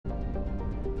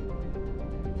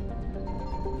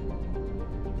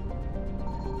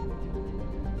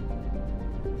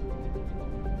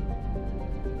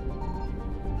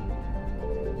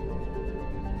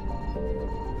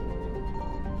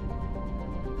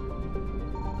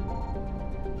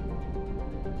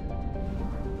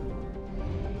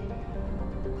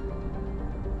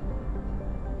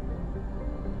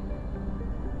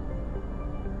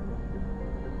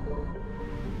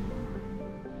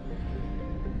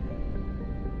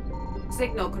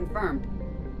Signal confirmed.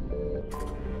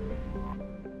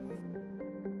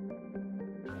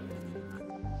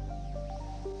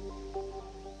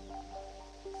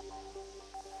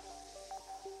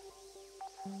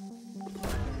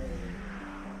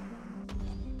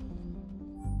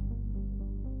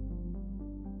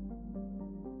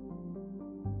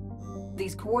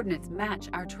 These coordinates match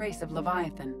our trace of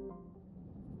Leviathan.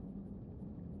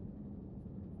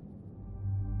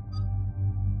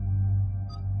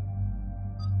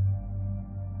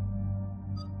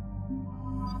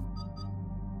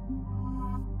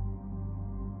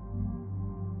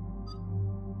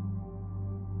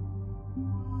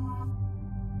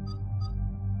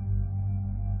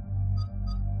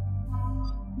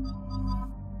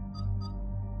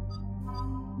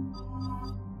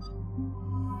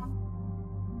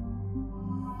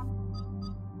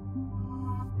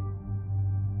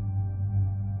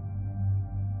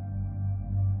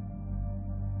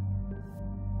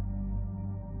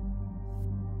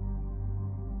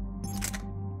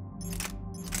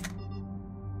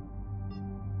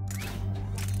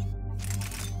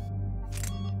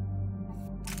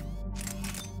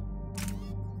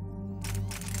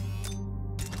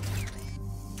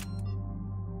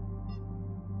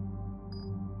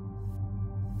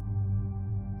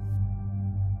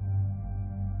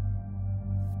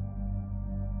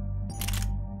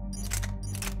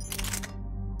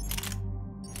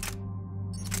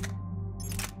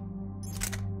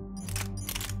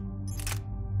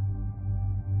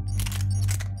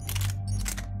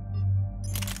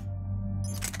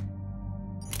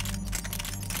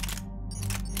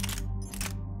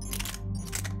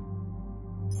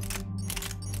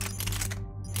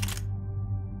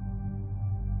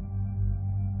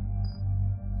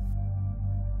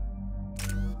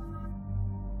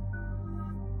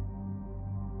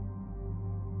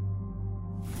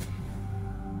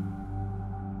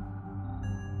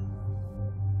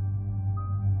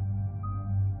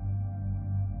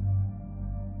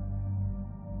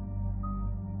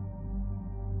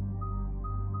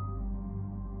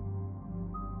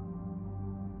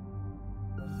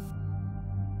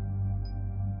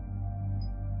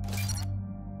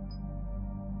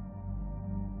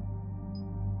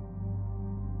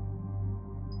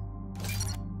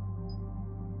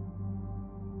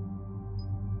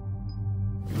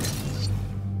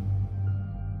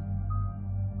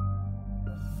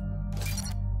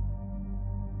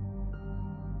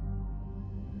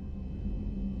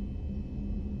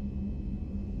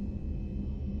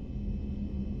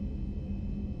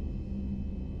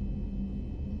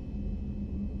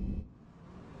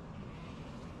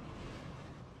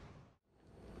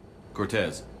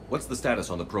 Cortez, what's the status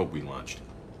on the probe we launched?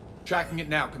 Tracking it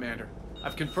now, Commander.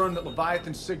 I've confirmed that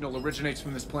Leviathan's signal originates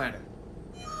from this planet.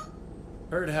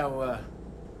 Heard how,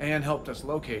 Anne helped us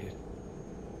locate it.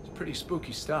 It's pretty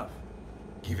spooky stuff.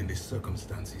 Given the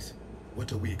circumstances,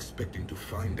 what are we expecting to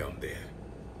find down there?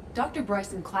 Dr.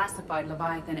 Bryson classified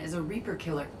Leviathan as a Reaper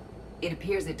killer. It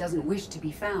appears it doesn't wish to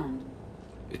be found.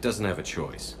 It doesn't have a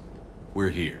choice. We're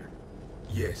here.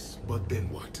 Yes, but then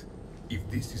what? If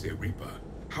this is a Reaper,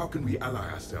 how can we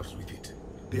ally ourselves with it?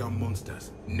 They are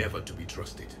monsters, never to be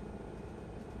trusted.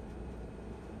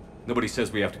 Nobody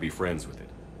says we have to be friends with it.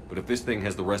 But if this thing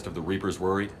has the rest of the Reapers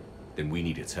worried, then we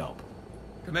need its help.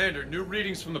 Commander, new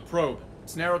readings from the probe.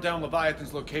 It's narrowed down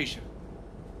Leviathan's location.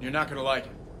 You're not gonna like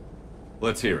it.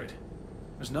 Let's hear it.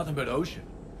 There's nothing but ocean.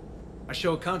 I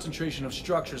show a concentration of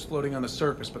structures floating on the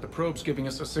surface, but the probe's giving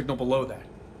us a signal below that.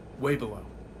 Way below.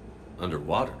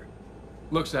 Underwater?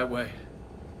 Looks that way.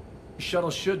 The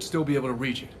shuttle should still be able to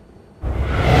reach it.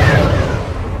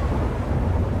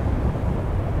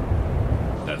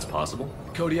 That's possible?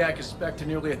 Kodiak is spec'd to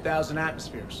nearly 1,000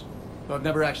 atmospheres, but I've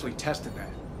never actually tested that.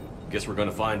 Guess we're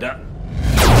gonna find out.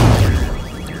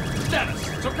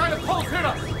 Status! Some kind of pulse hit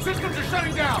us! Systems are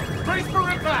shutting down! Brace for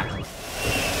impact!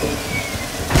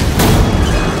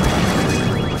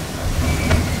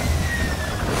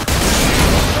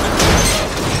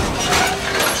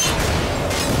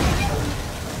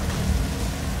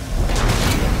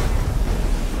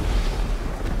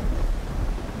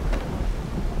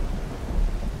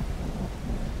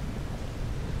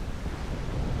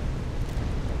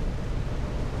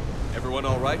 Everyone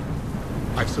all right?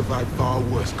 I've survived far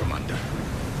worse, Commander.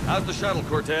 How's the shuttle,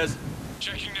 Cortez?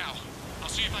 Checking now. I'll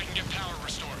see if I can get power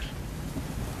restored.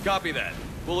 Copy that.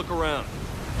 We'll look around.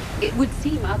 It would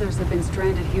seem others have been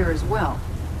stranded here as well.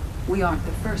 We aren't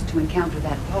the first to encounter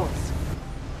that pulse.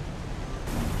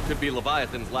 Could be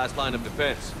Leviathan's last line of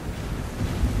defense.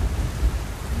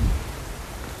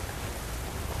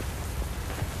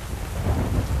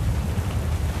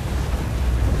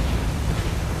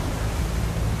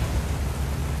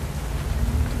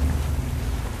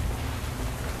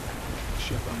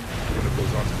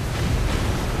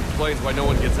 explains why no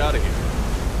one gets out of here.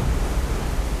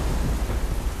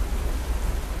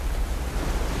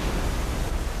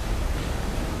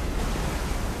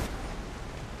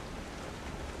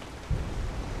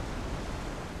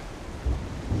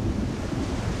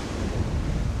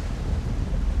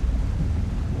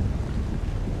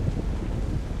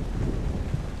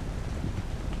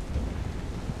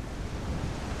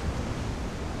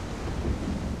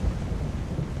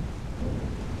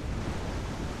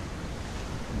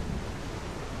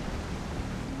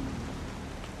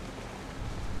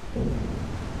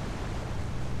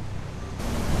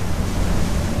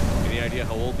 Any idea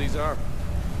how old these are?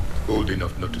 Old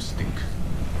enough not to stink.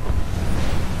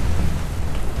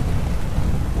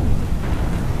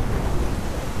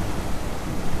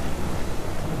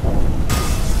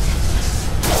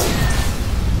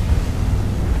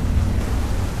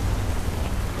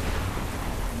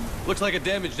 Looks like a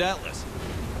damaged Atlas.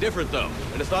 Different though,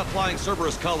 and it's not flying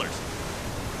Cerberus colors.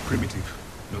 Primitive,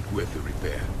 not worth the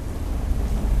repair.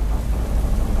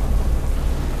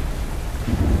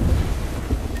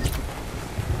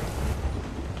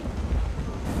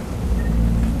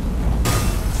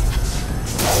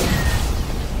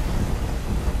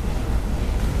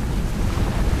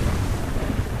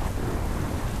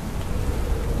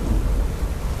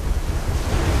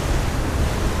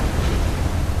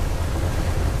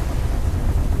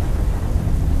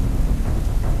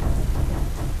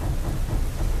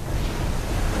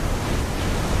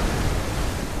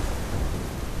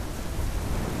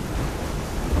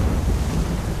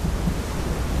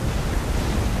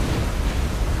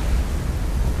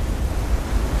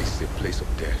 Place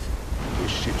of death. Those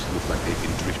ships look like they've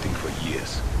been drifting for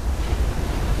years.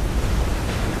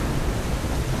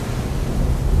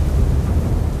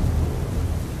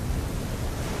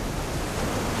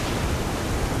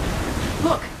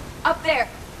 Look! Up there!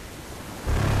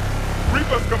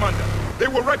 Reapers, Commander! They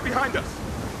were right behind us!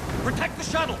 Protect the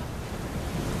shuttle!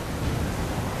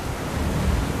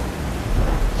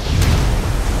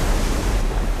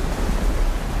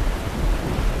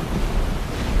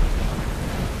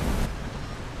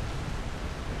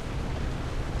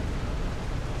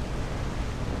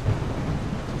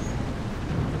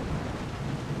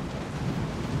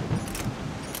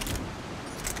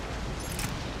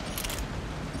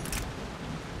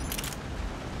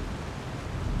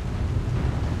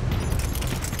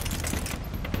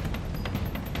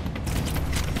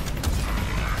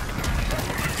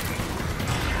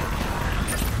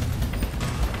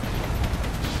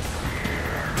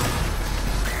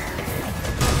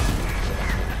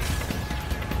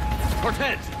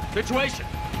 Cortez, situation!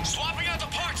 Swapping out the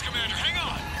parts, Commander. Hang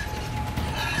on.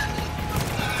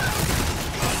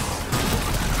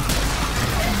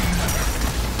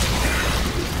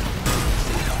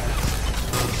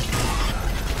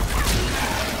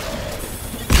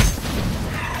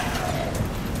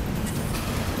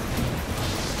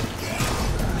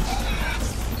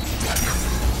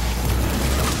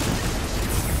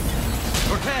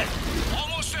 Cortez!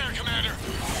 Almost there, Commander.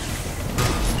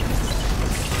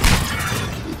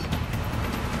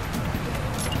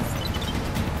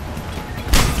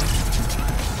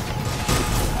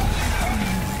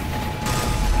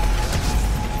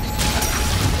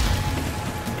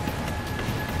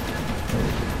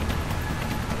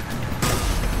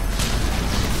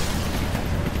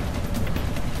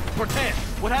 Cortez,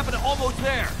 what happened to almost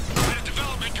there? Out of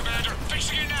development, Commander.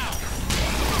 Fixing it now.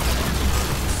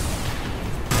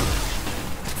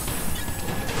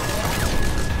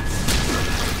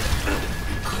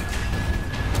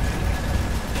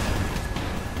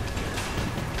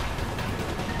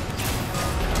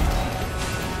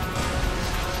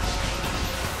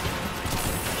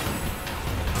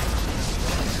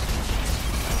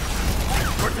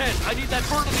 Cortez, I need that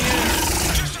bird in the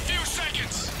air! Just a few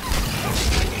seconds.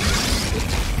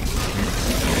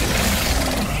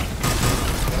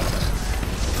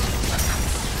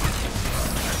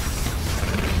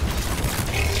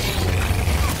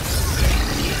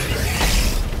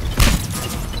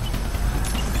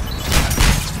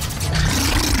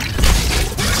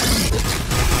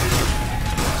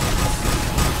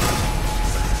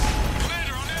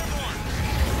 Commander, I'm airborne.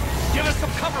 Give us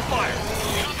some cover fire!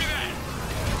 Copy that.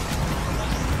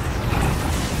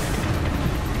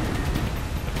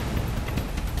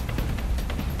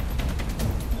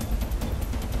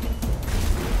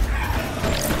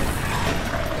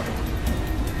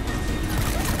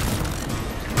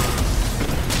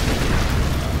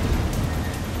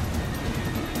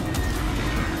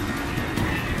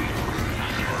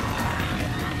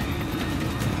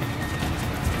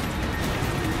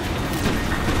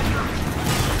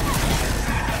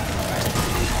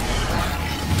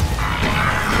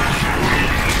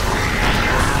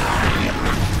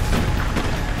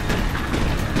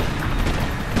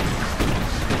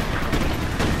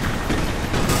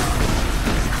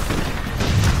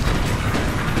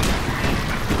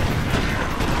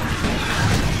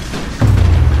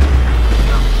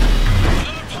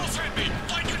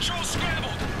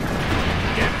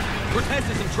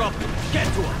 Geth is in trouble. Get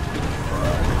to him.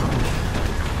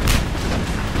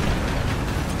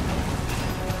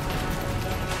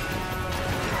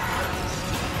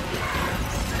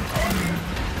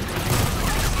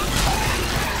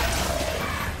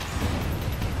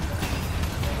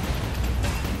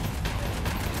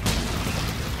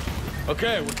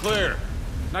 Okay, we're clear.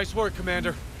 Nice work,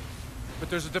 Commander. But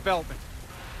there's a development.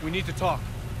 We need to talk.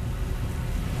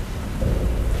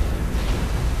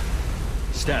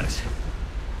 Status.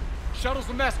 Shuttle's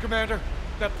a mess, Commander.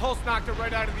 That pulse knocked it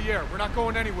right out of the air. We're not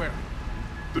going anywhere.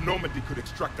 The Normandy could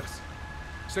extract us.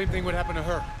 Same thing would happen to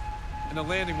her. And the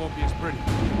landing won't be as pretty.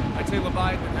 I'd say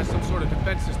Leviathan has some sort of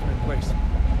defense system in place.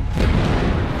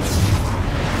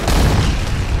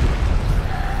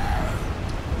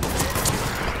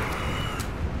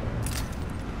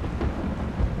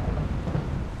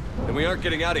 And we aren't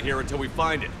getting out of here until we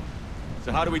find it.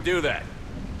 So how do we do that?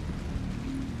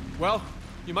 Well,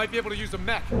 you might be able to use a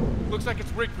mech. Looks like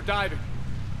it's rigged for diving.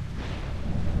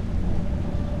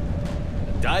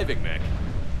 A diving mech?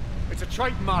 It's a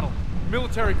Triton model.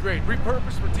 Military grade,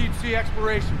 repurposed for deep sea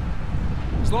exploration.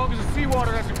 As long as the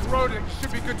seawater hasn't corroded, it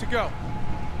should be good to go.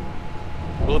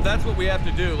 Well, if that's what we have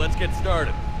to do, let's get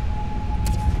started.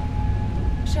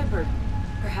 Shepard,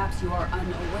 perhaps you are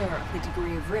unaware of the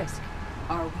degree of risk.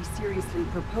 Are we seriously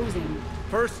proposing?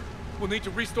 First, we'll need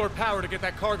to restore power to get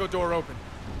that cargo door open.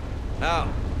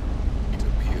 How? It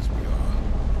appears we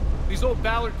are. These old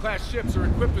Ballard-class ships are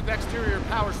equipped with exterior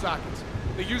power sockets.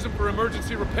 They use them for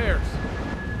emergency repairs.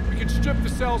 We can strip the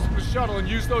cells from the shuttle and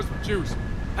use those for juice.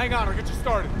 Hang on, I'll get you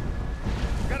started.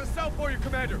 Got a cell for you,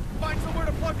 Commander. Find somewhere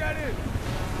to plug that in.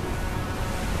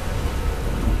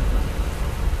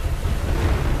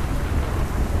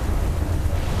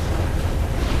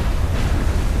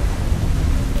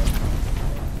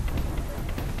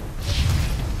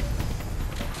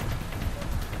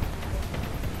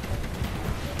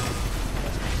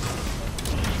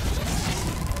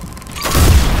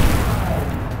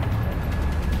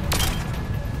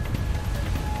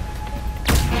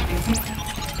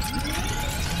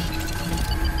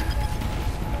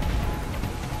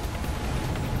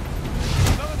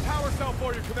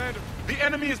 For you, Commander. The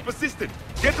enemy is persistent.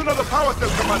 Get another power cell,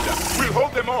 Commander. We'll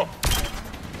hold them off.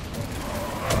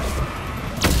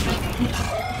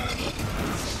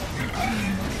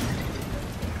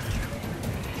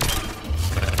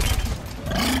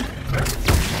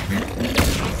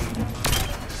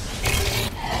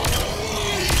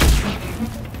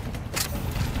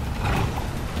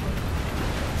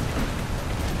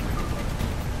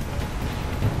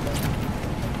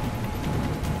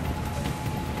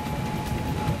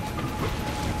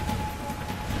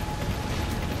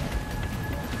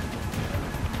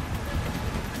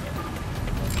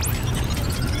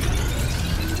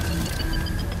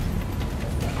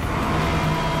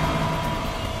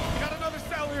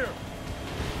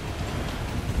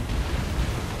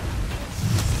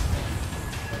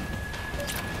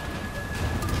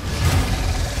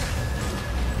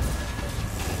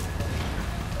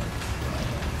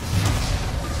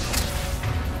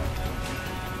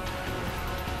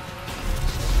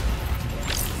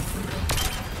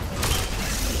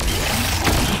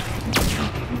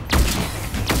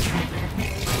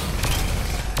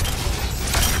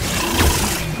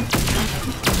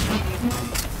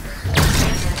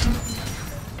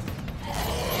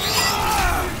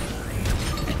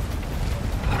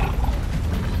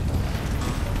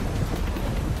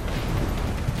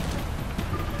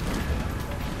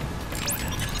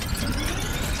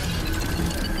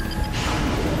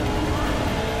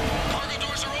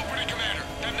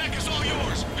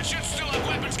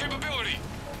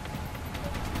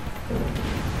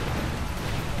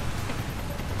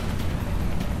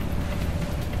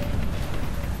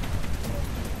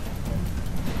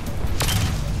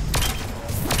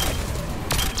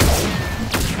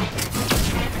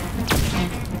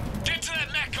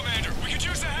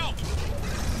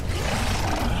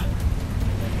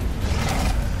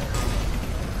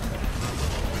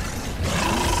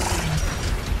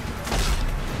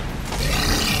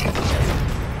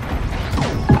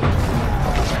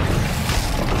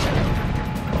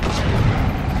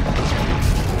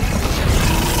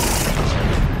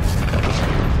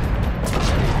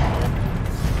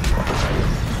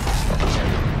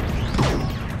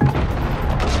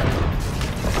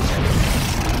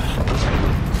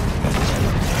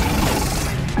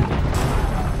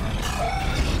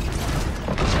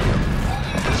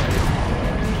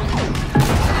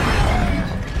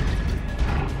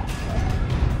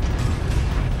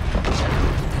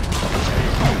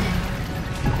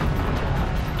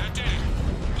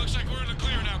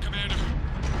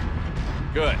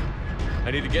 Good.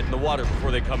 I need to get in the water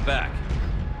before they come back.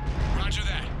 Roger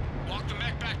that. Walk the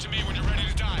mech back to me when you're ready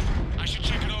to dive. I should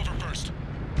check it over first.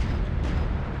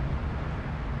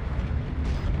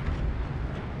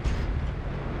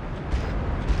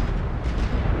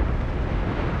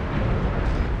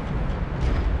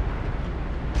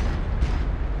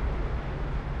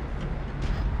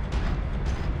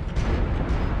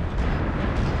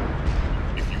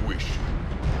 If you wish.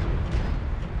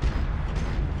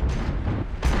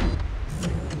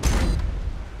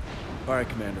 All right,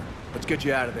 Commander. Let's get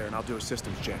you out of there, and I'll do a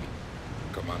systems check.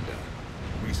 Commander,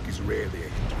 risk is rarely a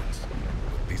hindrance.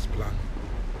 But this plan,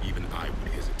 even I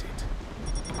would hesitate.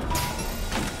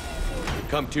 We've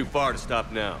come too far to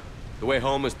stop now. The way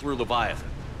home is through Leviathan.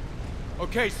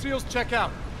 Okay, SEALs, check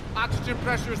out. Oxygen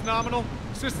pressure is nominal.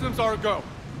 Systems are a go.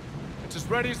 It's as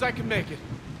ready as I can make it.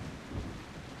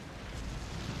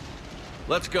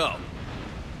 Let's go.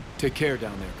 Take care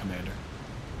down there, Commander.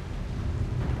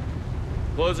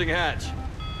 Closing hatch.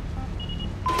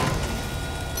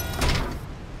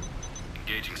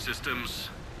 Engaging systems.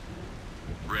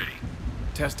 Ready.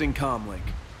 Testing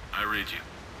comlink. I read you.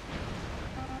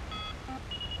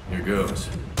 Here goes.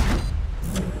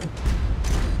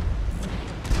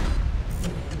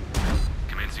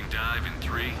 Commencing dive in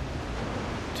 3,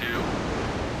 2,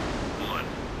 1.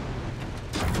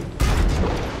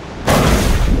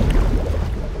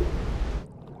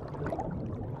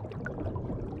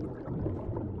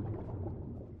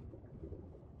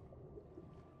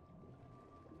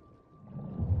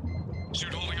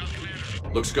 Suit holding up,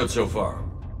 Commander. Looks good so far.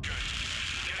 Good.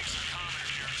 Getting some comm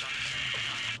interference on the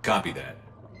thing. Copy that.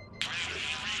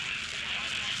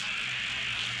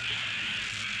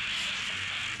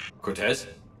 Cortez?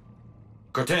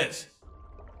 Cortez!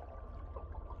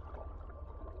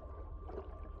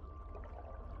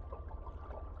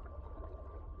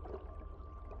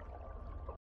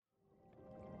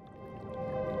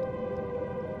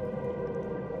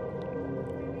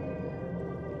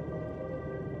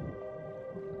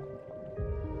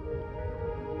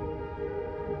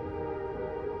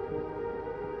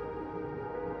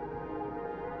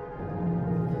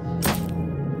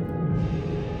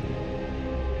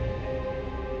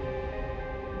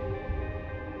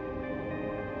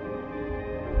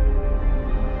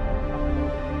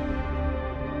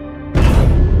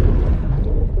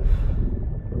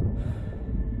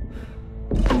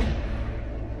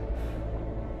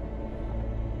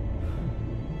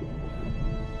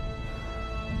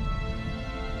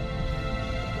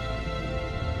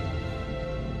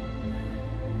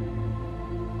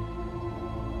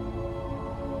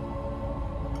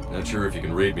 Not sure if you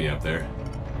can read me up there.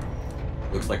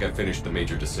 Looks like I finished the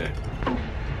major descent.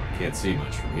 Can't see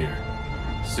much from here.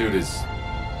 Suit is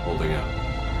holding up.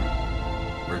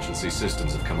 Emergency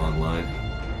systems have come online.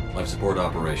 Life support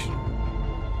operation.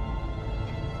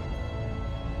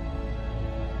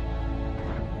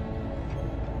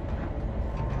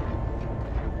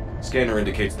 Scanner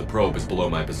indicates the probe is below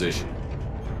my position.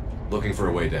 Looking for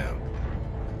a way down.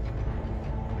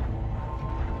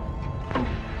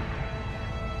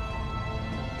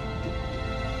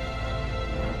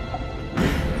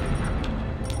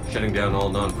 Shutting down all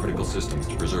non-critical systems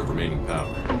to preserve remaining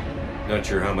power. Not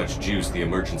sure how much juice the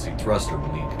emergency thruster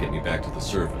will need to get me back to the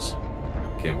surface.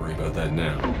 Can't worry about that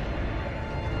now.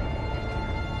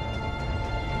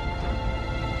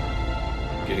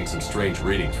 Getting some strange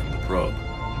readings from the probe.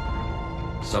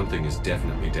 Something is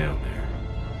definitely down there.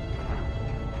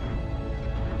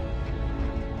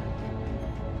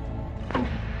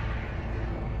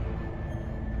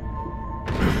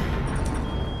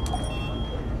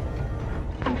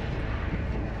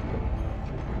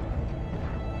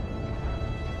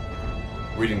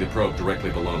 Reading the probe directly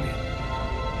below me.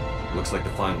 Looks like the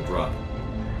final drop.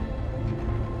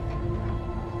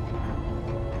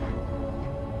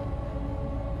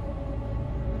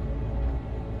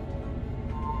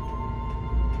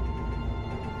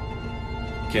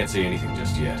 Can't see anything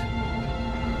just yet.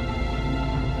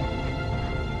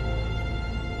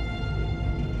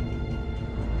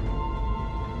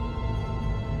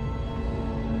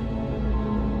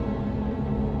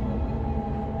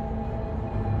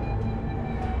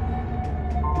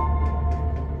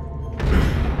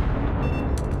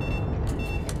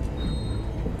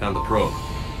 Found the probe.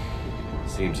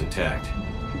 Seems intact.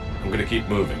 I'm gonna keep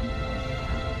moving.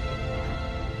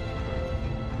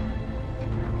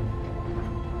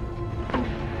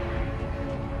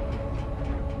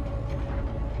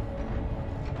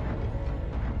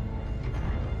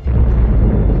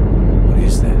 What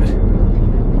is that?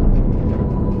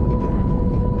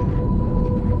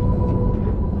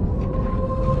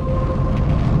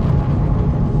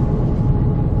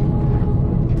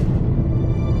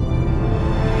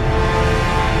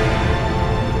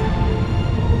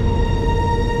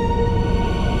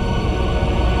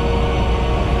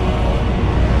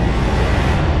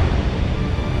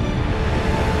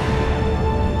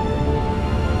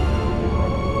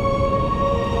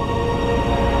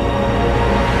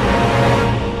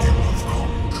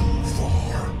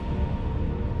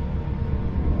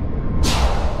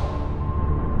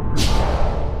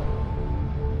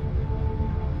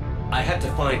 had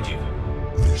to find you.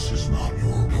 This is not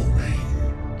your domain.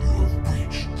 You have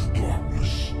breached the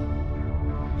darkness.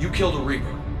 You killed a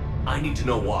Reaper. I need to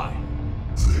know why.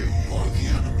 They are the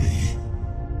enemy.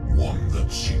 One that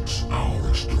seeks our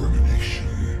extermination.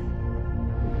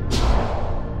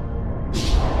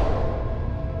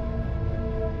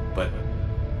 But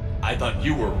I thought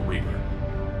you were a Reaper.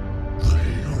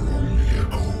 They are only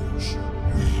echoes.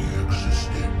 We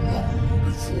existed long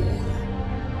before.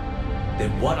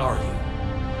 Then what are you?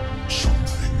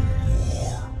 Something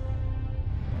more.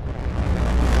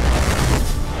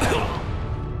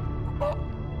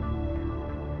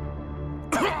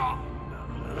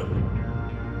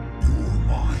 Your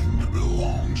mind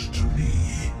belongs to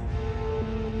me.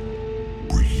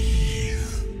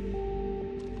 Breathe.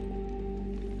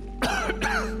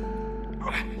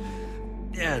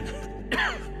 Dan.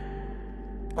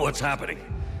 What's happening?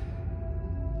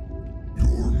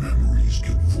 Your memories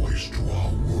give voice to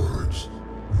our words.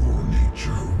 Your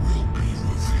nature will be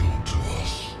revealed to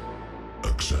us.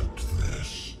 Accept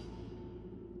this.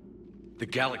 The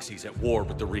galaxy's at war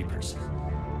with the Reapers.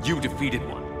 You defeated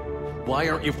one. Why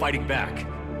aren't you fighting back?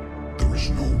 There is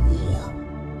no war.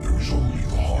 There is only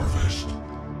the harvest.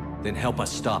 Then help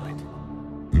us stop it.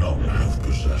 None have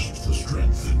possessed the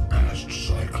strength in past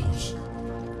cycles.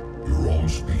 Your own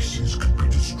species could be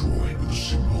destroyed with a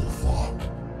single thought.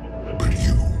 But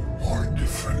you are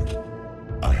different.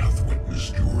 I have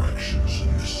witnessed your actions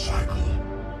in this cycle.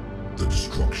 The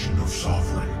destruction of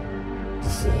Sovereign, the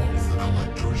fall of the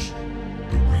Collectors.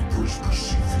 The Reapers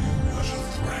perceive you as a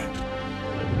threat.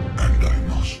 And I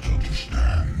must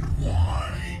understand why.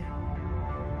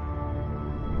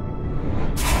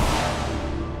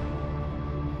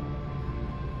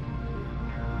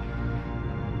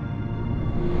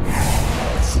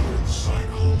 Before the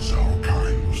cycles, our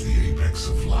kind was the apex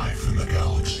of life in the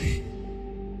galaxy.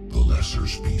 The lesser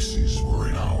species were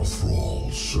in our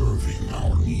thrall, serving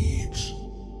our needs.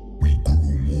 We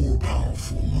grew more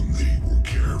powerful and they were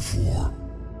cared for,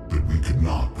 but we could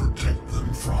not protect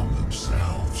them from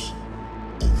themselves.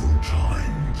 Over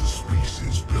time, the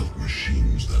species built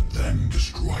machines that then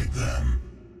destroyed them.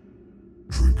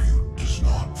 Tribute does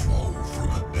not flow from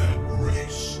a dead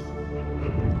race.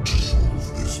 To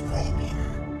solve this problem,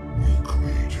 we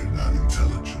created an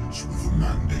intelligence with a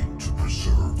mandate to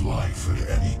preserve life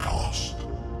at any cost.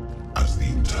 As the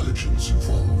intelligence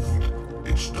evolved,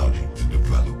 it studied the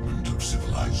development of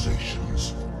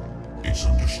civilizations. Its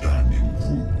understanding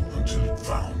grew until it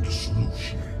found a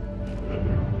solution.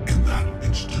 In that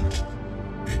instant,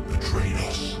 it betrayed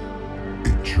us.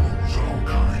 It chose our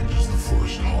kind as the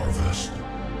first harvest.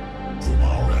 From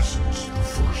our essence, the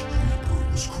first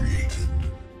Reaper was created.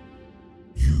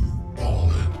 You call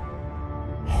it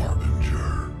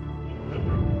Harbinger.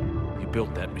 You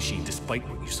built that machine despite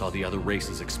what you saw the other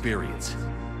races experience.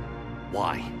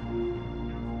 Why?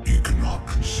 You cannot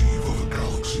conceive of a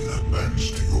galaxy that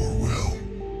bends to your will.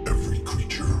 Every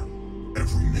creature,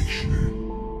 every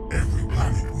nation, every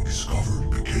planet we discovered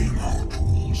became our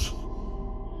tools.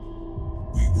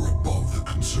 We were above the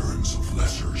concerns of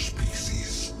lesser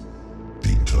species.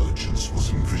 The intelligence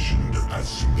was envisioned as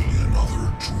simply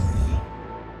another tool.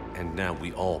 And now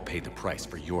we all pay the price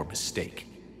for your mistake.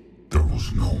 There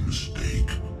was no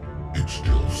mistake. It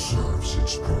still serves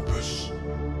its purpose.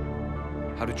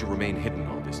 How did you remain hidden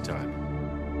all this time?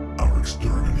 Our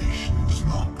extermination is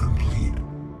not complete.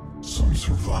 Some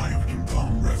survived and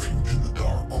found refuge in the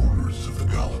dark corners of the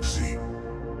galaxy.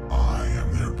 I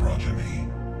am their progeny.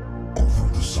 Over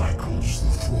the cycles,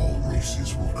 the thrall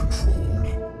races were controlled,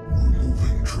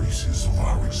 removing traces of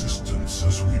our existence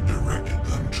as we directed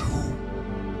them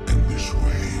to. In this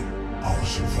way, our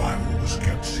survival was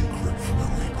kept secret from the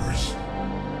Reapers.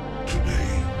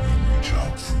 Today, we reach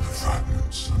out through the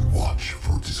fragments and watch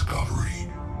for discovery.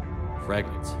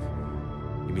 Fragments?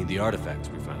 You mean the artifacts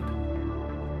we found?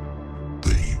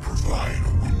 They provide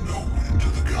a window into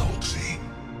the galaxy.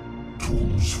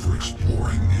 Tools for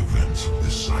exploring the events of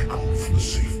this cycle from the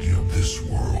safety of this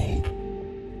world.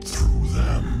 Through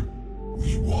them,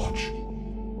 we watch,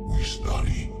 we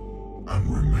study, and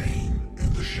remain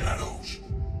in the shadows.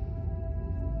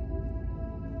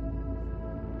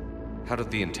 How did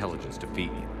the intelligence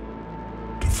defeat you?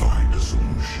 To find a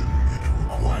solution, it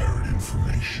required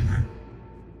information.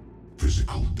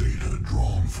 Physical data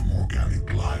drawn from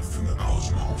organic life in the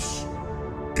cosmos.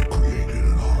 It created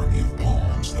an army of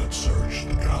pawns that searched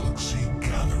the galaxy,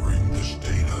 gathering this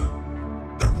data.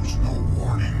 There was no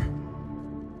warning.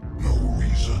 No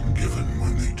reason given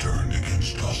when they turned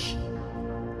against us.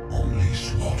 Only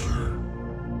slaughter.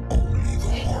 Only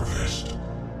the harvest.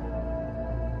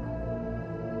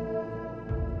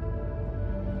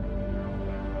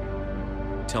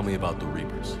 Tell me about the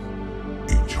Reapers.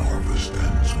 Each harvest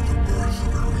ends with the birth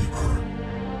of a Reaper,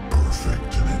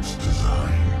 perfect in its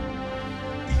design,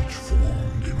 each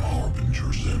formed in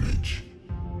Harbinger's image,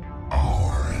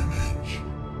 our image.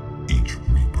 Each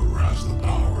Reaper has the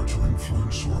power to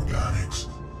influence organics.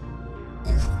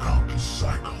 Over countless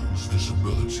cycles, this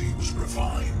ability was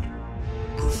refined,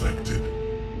 perfected,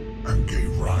 and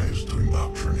gave rise to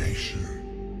indoctrination.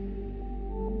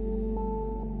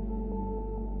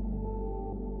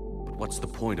 But what's the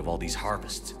point of all these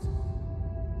harvests?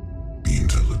 The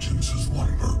intelligence has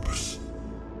one purpose: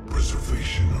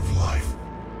 preservation of life.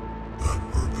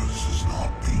 That purpose is not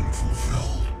being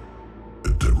fulfilled.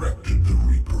 It directed the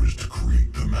Reapers to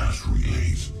create the mass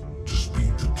relays, to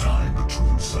speed the time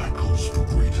between cycles for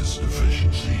greatest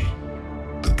efficiency.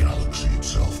 The galaxy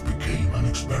itself became an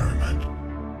experiment,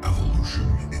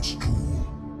 evolution its tool.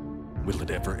 Will it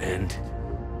ever end?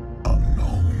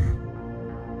 Unknown.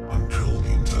 Until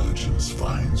the intelligence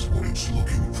finds what it's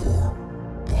looking for,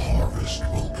 the harvest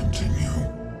will continue.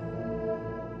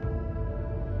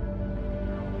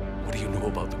 What do you know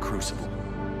about the Crucible?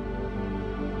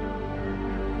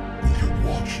 We have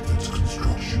watched its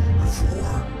construction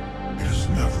before. It has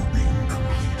never been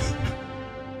completed.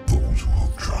 Those who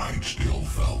have tried still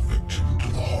fell victim to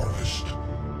the harvest.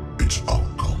 Its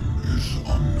outcome is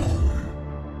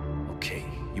unknown. Okay,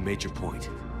 you made your point.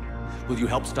 Will you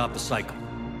help stop the cycle?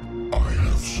 I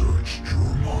have searched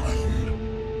your mind.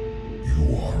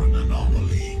 You are an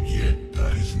anomaly, yet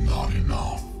that is not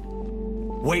enough.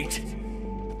 Wait!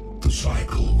 The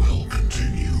cycle will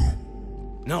continue.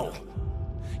 No!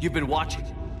 You've been watching.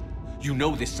 You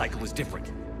know this cycle is different.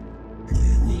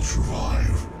 We will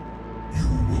survive. You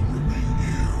will remain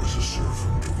here as a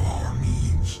servant of our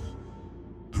needs.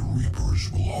 The Reapers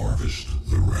will harvest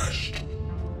the rest.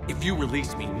 If you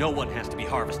release me, no one has to be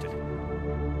harvested.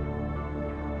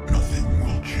 Nothing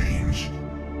will change.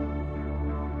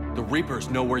 The Reapers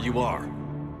know where you are.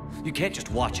 You can't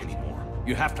just watch anymore.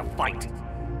 You have to fight.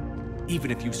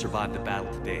 Even if you survive the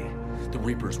battle today, the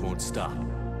Reapers won't stop.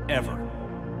 Ever.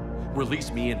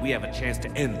 Release me and we have a chance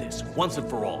to end this, once and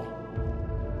for all.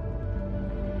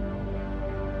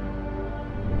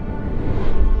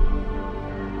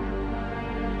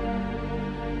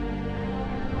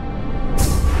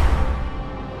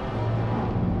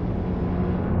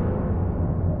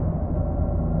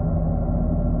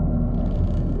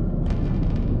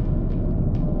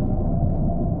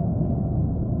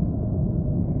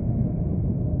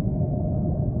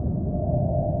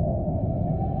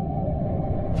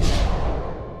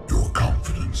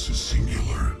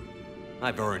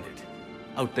 I've earned it.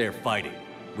 Out there fighting,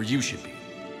 where you should be.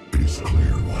 It is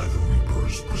clear why the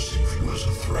Reapers perceive you as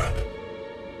a threat.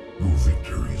 Your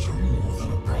victories are more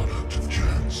than a product of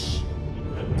chance.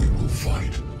 We will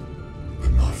fight,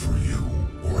 but not for you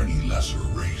or any lesser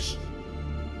race.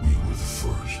 We were the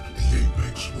first, the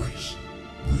Apex race.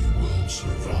 We will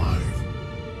survive.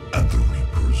 And the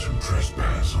Reapers who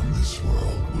trespass on this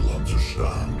world will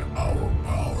understand our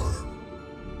power.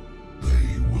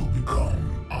 They will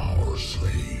become our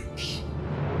slaves.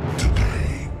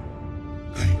 Today,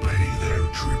 they pay their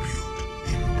tribute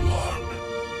in blood.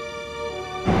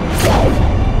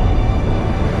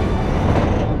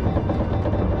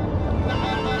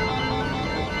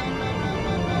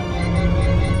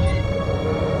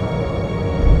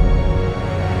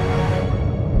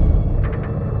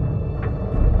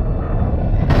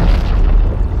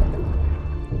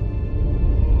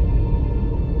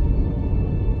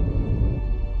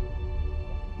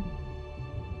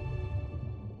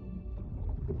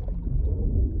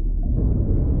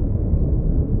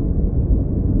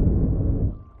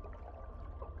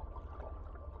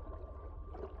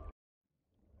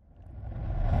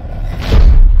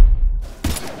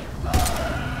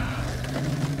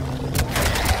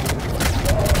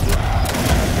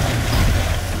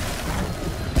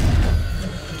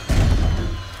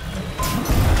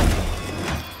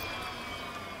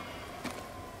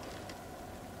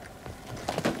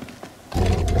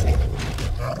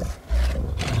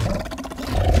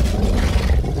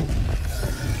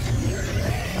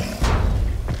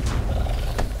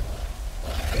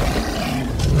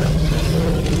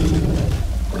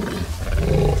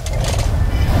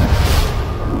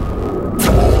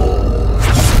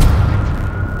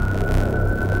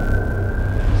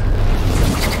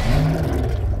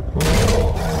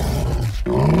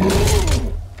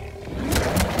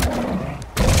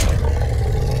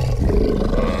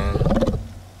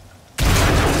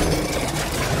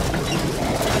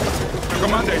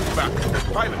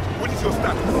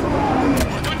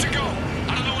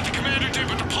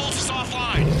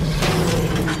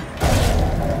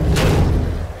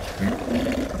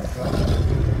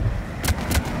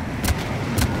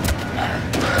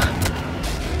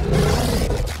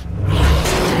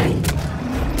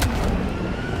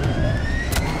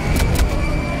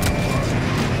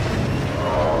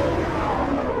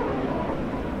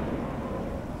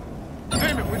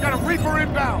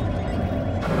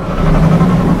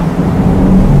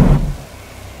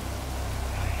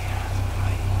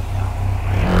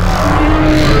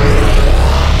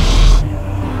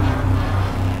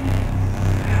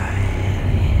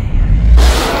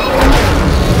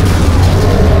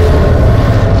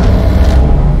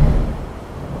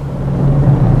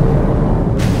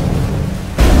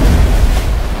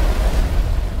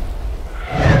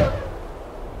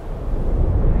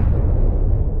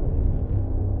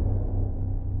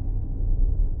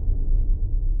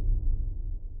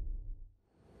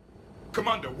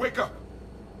 wake up!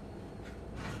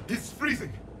 He's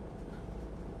freezing!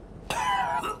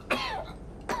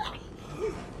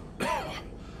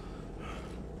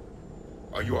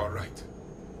 Are you alright?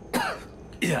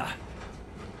 Yeah.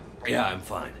 Yeah, I'm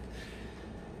fine.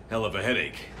 Hell of a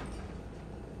headache.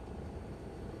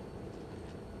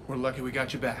 We're lucky we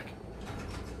got you back.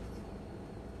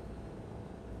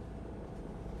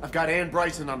 I've got Ann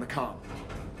Bryson on the comm.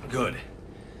 Good.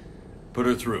 Put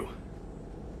her through.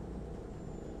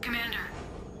 Commander.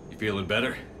 You feeling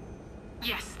better?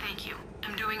 Yes, thank you.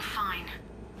 I'm doing fine.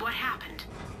 What happened?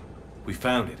 We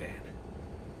found it, Ann.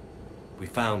 We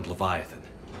found Leviathan.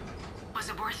 Was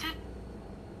it worth it?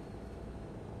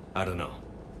 I don't know.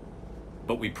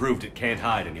 But we proved it can't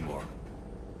hide anymore.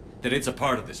 That it's a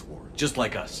part of this war, just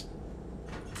like us.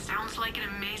 Sounds like an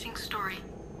amazing story.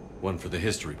 One for the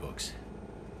history books.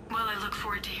 Well, I look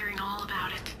forward to hearing all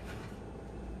about it.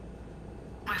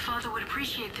 My father would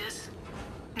appreciate this,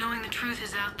 knowing the truth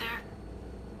is out there.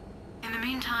 In the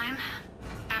meantime,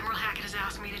 Admiral Hackett has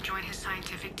asked me to join his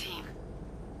scientific team.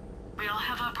 We all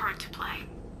have our part to play.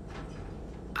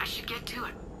 I should get to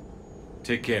it.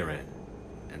 Take care, Ann.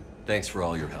 And thanks for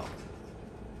all your help.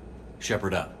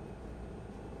 Shepard up.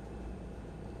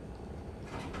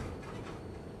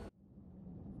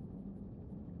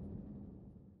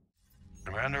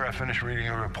 Commander, I finished reading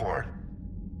your report.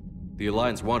 The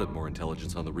Alliance wanted more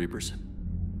intelligence on the Reapers.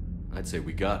 I'd say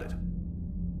we got it.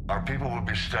 Our people will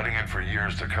be studying it for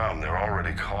years to come. They're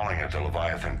already calling it the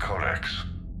Leviathan Codex.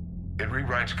 It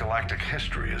rewrites galactic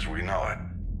history as we know it.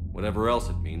 Whatever else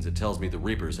it means, it tells me the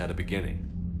Reapers had a beginning.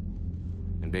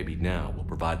 And maybe now we'll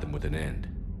provide them with an end.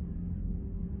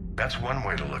 That's one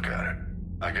way to look at it.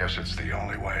 I guess it's the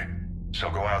only way. So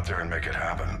go out there and make it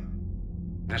happen.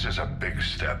 This is a big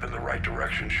step in the right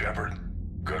direction, Shepard.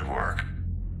 Good work.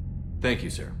 Thank you,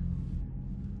 sir.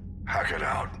 Hackett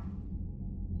out.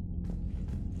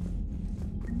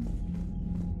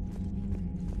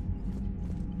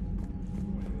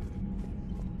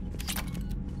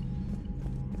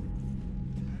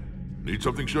 Need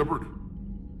something, Shepard?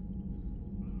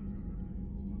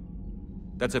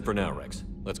 That's it for now, Rex.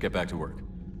 Let's get back to work.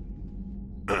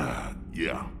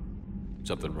 Yeah.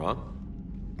 Something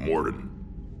wrong? Morden.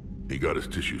 He got his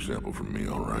tissue sample from me,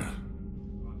 all right.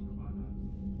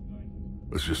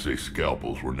 Let's just say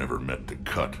scalpels were never meant to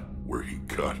cut where he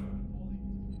cut.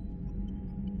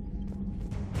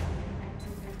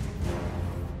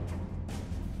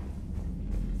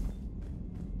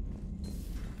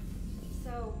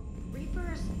 So,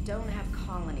 Reapers don't have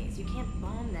colonies. You can't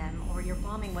bomb them, or you're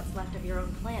bombing what's left of your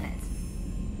own planet.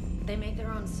 They make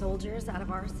their own soldiers out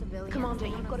of our civilians. Commander,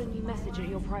 you've got a new message at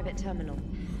your private terminal.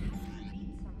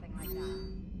 Something like that.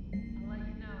 I'll let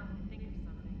you know if I think of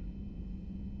something.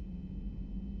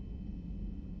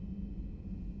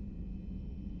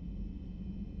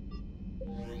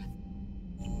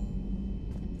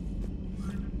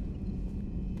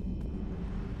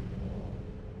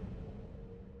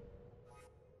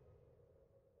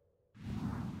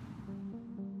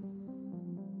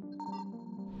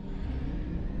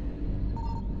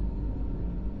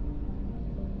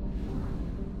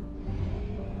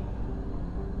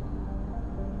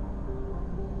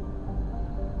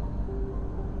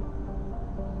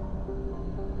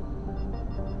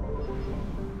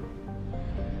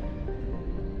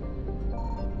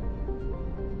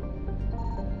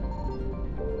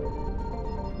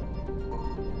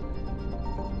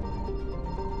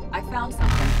 I found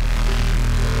something.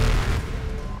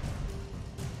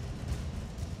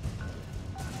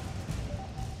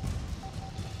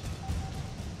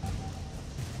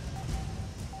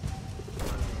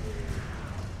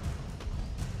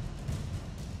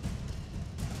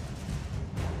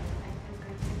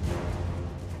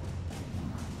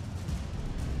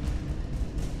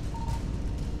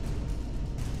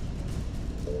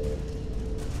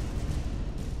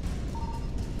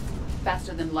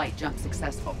 Faster than light jump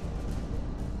successful.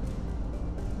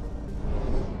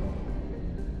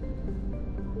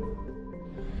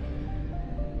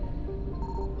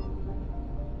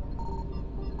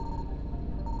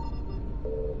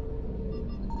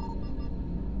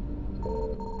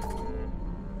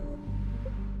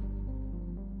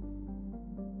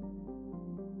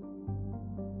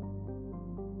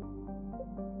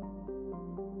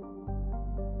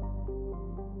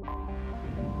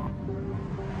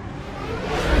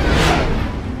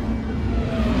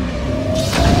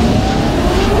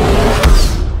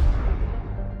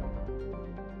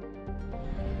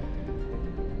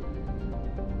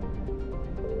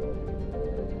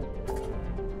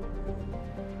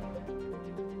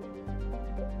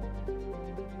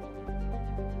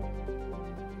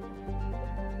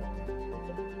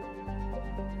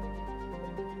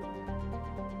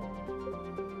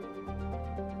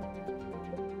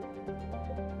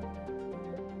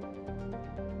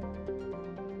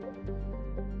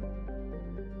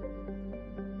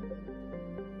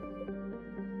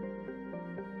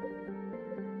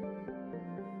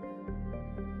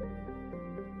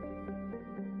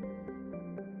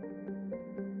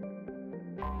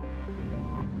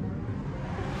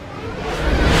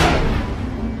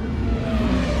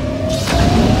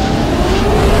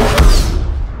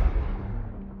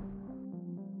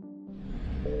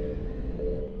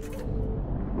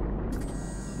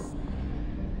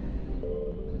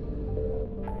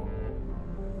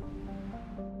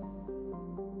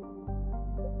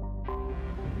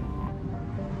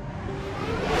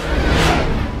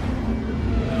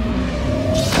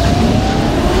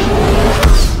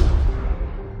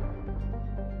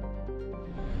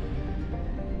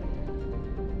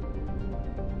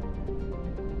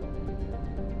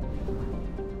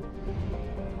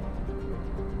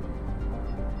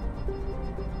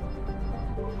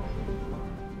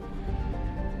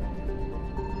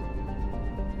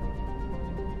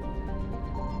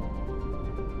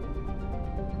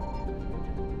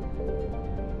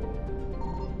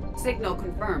 Signal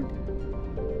confirmed.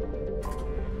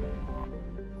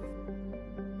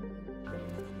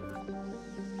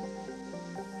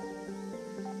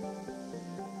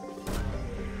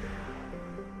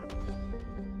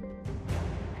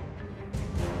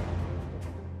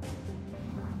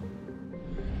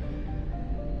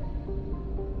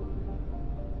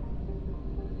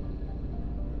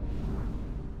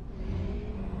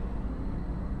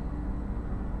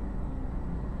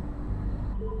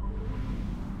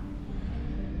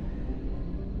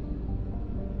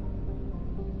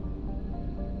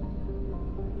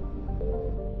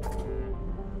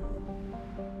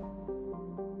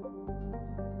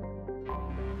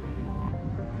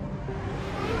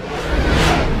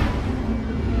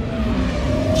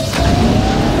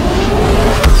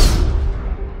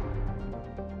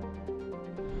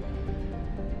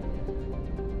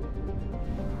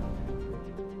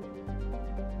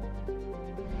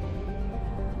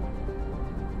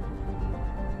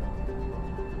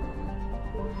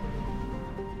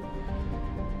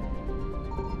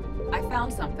 I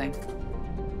found something.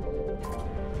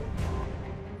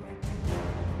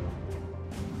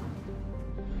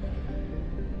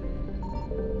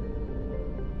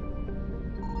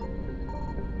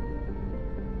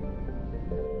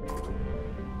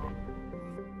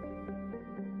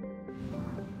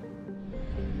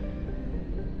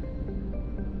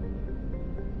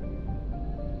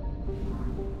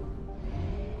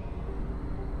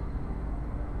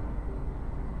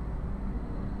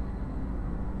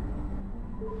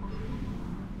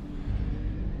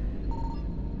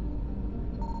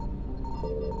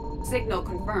 Signal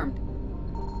confirmed.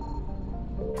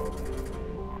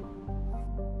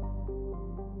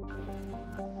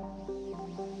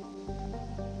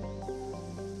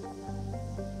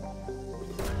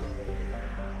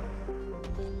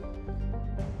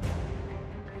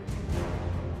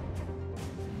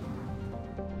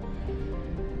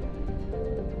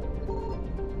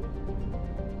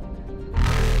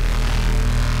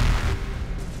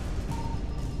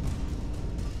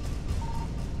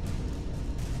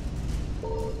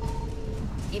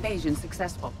 Evasion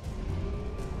successful.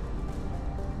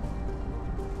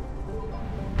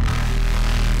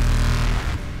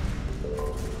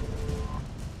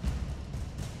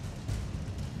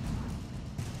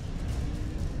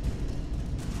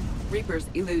 Reapers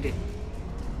eluded.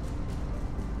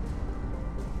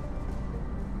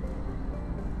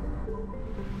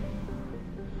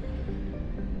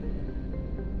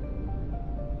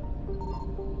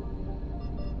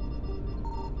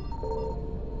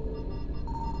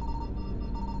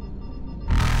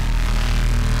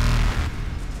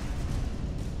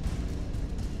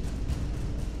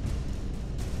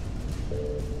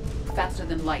 Faster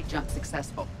than light jump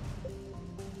successful.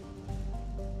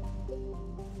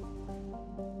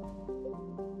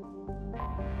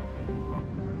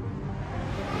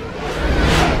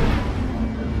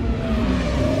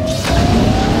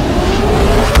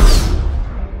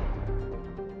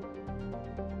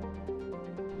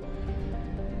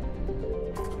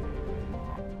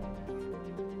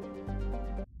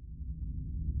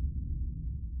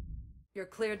 You're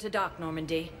cleared to dock,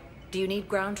 Normandy. Do you need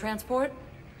ground transport?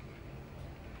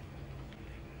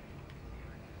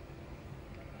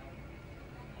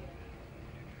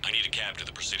 I need a cab to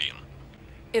the Presidium.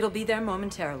 It'll be there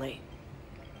momentarily.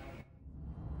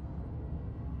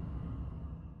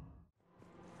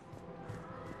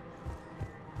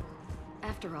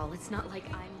 After all, it's not like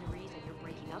I'm the reason you're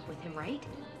breaking up with him, right?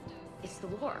 It's the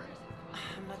war.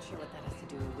 I'm not sure what that has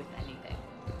to do with anything.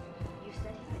 You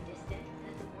said he's been distant.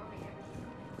 That's the war we never seen.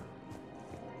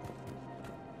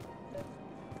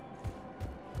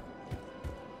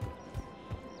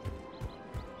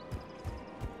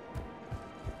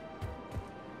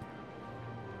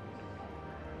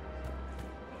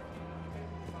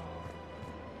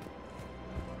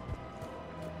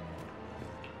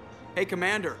 Hey,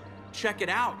 Commander, check it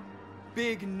out.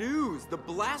 Big news! The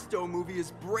Blasto movie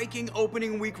is breaking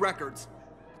opening week records.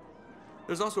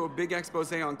 There's also a big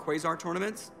expose on quasar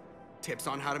tournaments, tips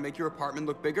on how to make your apartment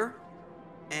look bigger,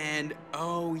 and,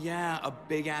 oh yeah, a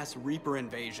big-ass Reaper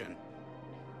invasion.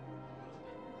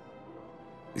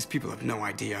 These people have no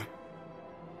idea.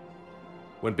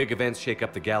 When big events shake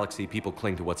up the galaxy, people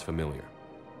cling to what's familiar.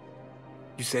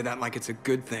 You say that like it's a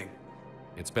good thing.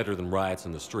 It's better than riots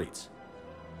in the streets.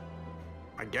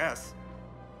 I guess.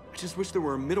 I just wish there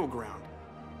were a middle ground.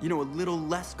 You know, a little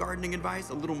less gardening advice,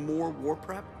 a little more war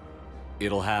prep.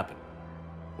 It'll happen.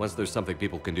 Once there's something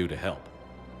people can do to help.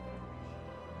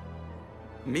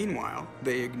 Meanwhile,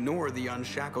 they ignore the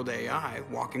unshackled AI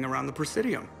walking around the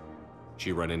Presidium.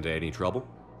 She run into any trouble?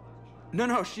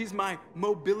 No, she's my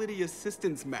mobility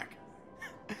assistance mech.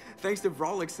 Thanks to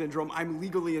Vrolic syndrome, I'm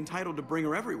legally entitled to bring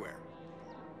her everywhere.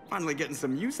 Finally getting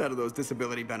some use out of those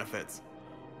disability benefits.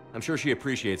 I'm sure she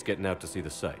appreciates getting out to see the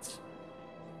sights.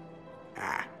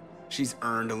 Ah, she's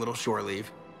earned a little shore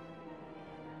leave.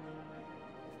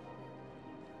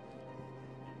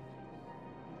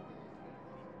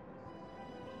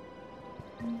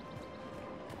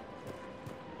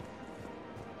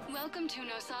 Welcome to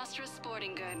Nosastra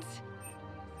Sporting Goods.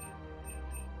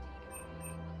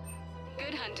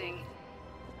 Good hunting.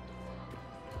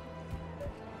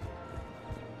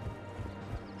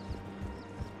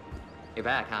 You're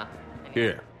back, huh?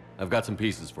 Here, I've got some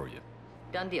pieces for you.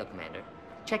 Done deal, Commander.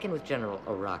 Check in with General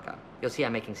Oraka. You'll see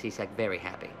I'm making C-Sec very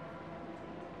happy.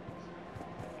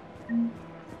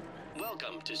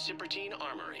 Welcome to Cipertine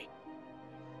Armory.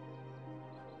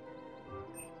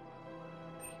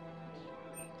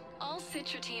 All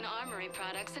Citrotine Armory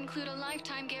products include a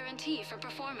lifetime guarantee for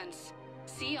performance.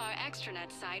 See our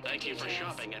extranet site for Thank you details. for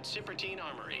shopping at Cipertine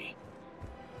Armory.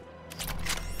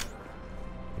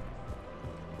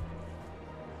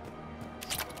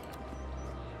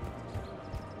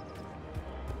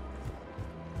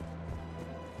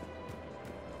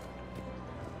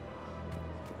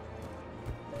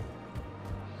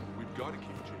 We've got to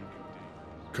keep Jake.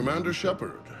 Commander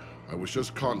Shepard, I was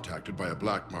just contacted by a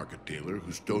black market dealer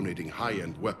who's donating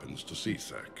high-end weapons to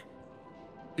C-Sec.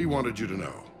 He wanted you to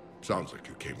know. Sounds like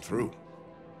you came through.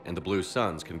 And the Blue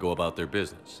Suns can go about their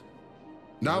business.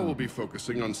 Now we'll be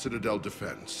focusing on Citadel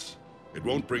defense. It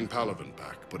won't bring Palaven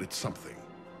back, but it's something.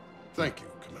 Thank you,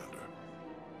 Commander.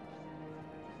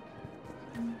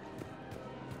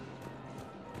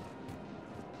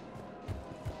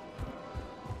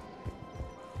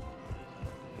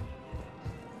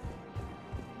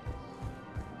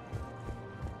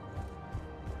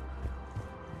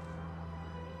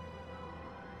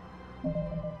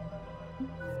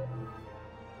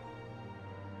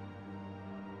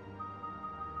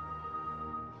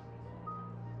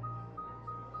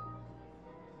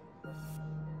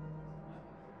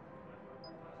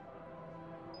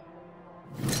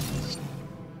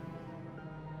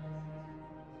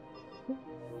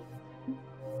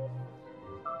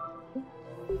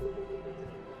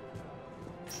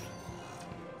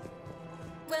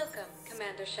 Welcome,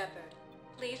 Commander Shepard.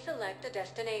 Please select a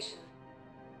destination.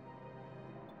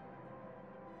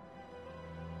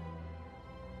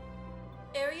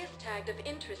 Areas tagged of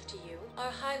interest to you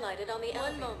are highlighted on the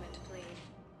elevator. 1 moment, please.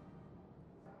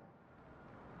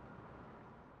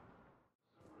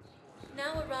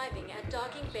 Now arriving at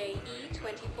Docking Bay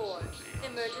E-24,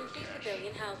 emergency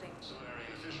civilian housing.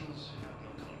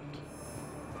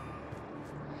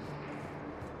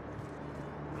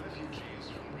 Refugees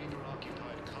from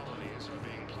Reaper-occupied colonies are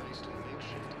being placed in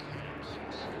makeshift camps in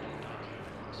the city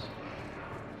documents.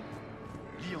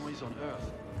 Lyon is on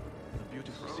Earth. The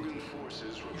beautiful Rogan city.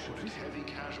 forces reported heavy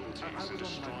casualties in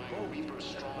destroying Reaper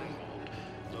stronghold,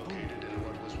 located in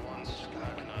what was once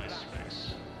Arcanized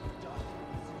space.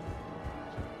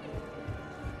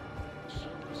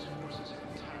 Cerberus forces have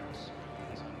attacked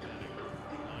civilians on Benning.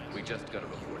 We just got a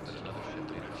report that another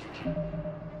ship hit.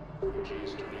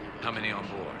 How many on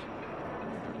board?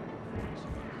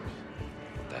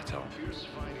 That's all. Fierce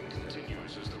fighting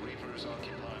continues as the Reapers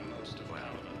occupy most of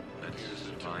Palaven. Let's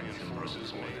find some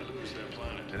forces may lose their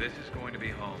planet. This is going to be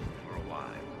home for a while.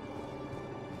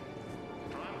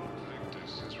 Primal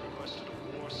Victus has requested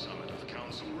a war summit of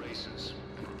Council races,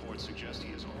 and reports suggest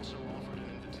he has also offered an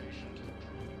invitation to the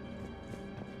crew.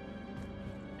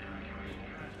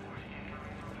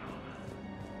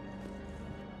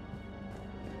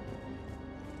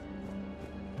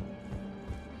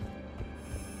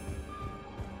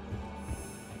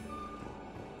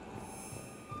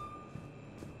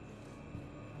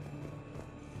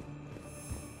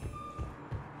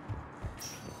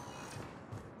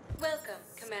 Welcome,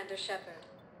 Commander Shepard.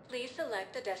 Please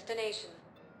select a destination.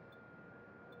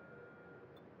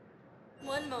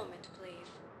 1 moment,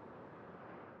 please.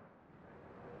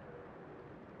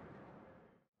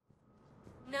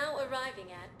 Now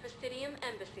arriving at Presidium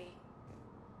Embassy.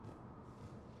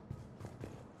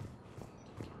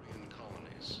 Quarian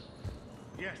colonies.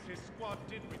 Yes, his squad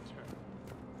did return.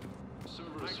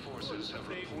 Cerberus forces have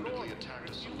reportedly attacked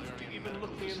a Solarian medical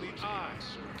looking in facility the eye. on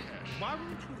Surcash. Why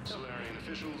won't you tell me? Solarian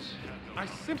officials have no I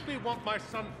simply want my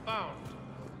son found.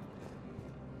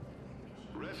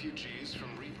 refugees from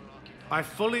Reaper-occupied I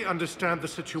fully understand the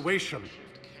situation.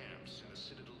 camps in the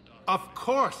Citadel dock. Of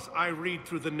course, I read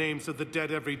through the names of the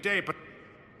dead every day, but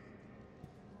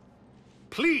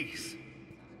please,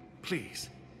 please,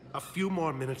 a few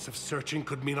more minutes of searching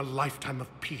could mean a lifetime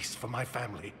of peace for my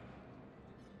family.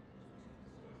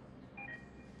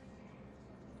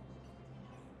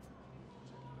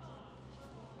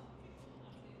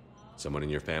 Someone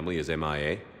in your family is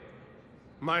MIA?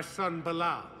 My son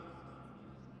Bilal.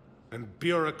 And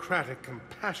bureaucratic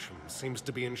compassion seems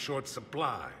to be in short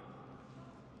supply.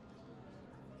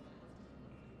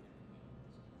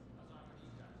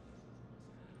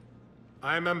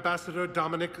 I am Ambassador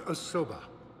Dominic Osoba.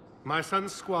 My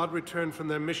son's squad returned from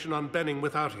their mission on Benning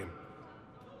without him.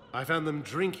 I found them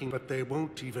drinking, but they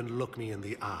won't even look me in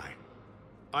the eye.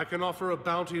 I can offer a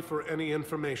bounty for any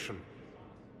information.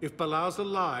 If Bilal's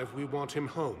alive, we want him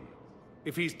home.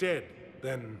 If he's dead,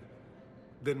 then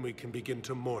we can begin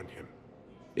to mourn him.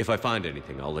 If I find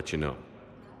anything, I'll let you know.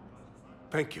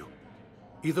 Thank you.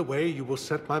 Either way, you will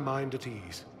set my mind at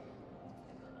ease.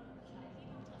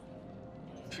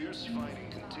 Fierce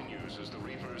fighting continues as the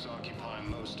Reapers occupy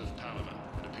most of Paragon.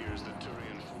 It appears that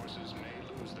Turian forces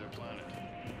may lose their planet.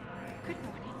 Good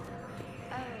morning.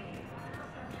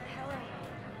 Hello.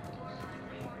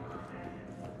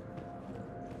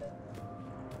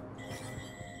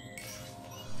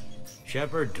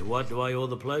 Shepard, to what do I owe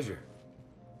the pleasure?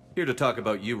 Here to talk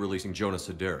about you releasing Jonas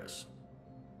Sedaris.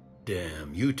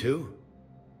 Damn, you too?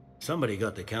 Somebody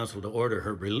got the Council to order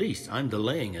her release. I'm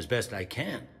delaying as best I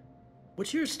can.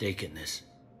 What's your stake in this?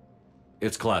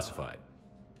 It's classified.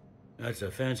 That's a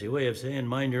fancy way of saying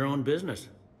mind your own business.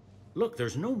 Look,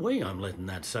 there's no way I'm letting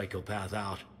that psychopath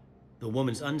out. The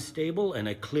woman's unstable and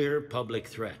a clear public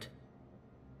threat.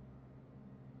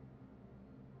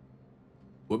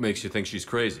 What makes you think she's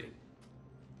crazy?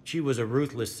 She was a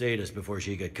ruthless sadist before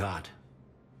she got caught.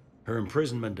 Her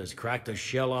imprisonment has cracked the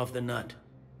shell off the nut.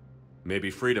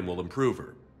 Maybe freedom will improve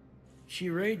her.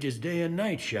 She rages day and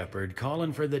night, Shepard,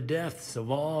 calling for the deaths of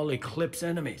all Eclipse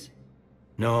enemies.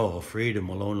 No, freedom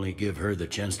will only give her the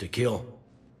chance to kill.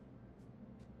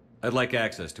 I'd like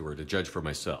access to her to judge for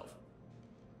myself.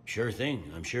 Sure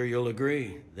thing. I'm sure you'll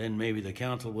agree. Then maybe the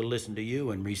Council will listen to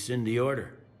you and rescind the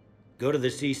order. Go to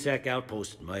the C-Sec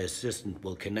outpost. My assistant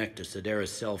will connect to Sedaris'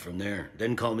 cell from there.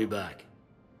 Then call me back.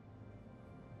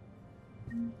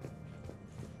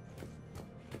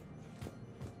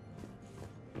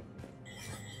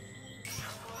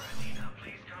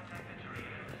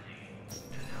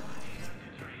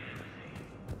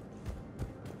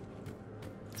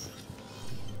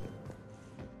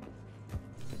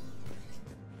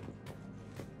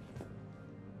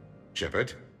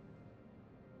 Shepard?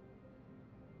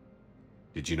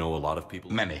 Did you know a lot of people?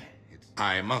 Many.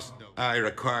 I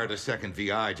required a second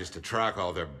VI just to track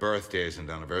all their birthdays and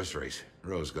anniversaries.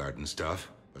 Rose garden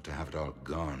stuff, but to have it all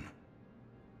gone.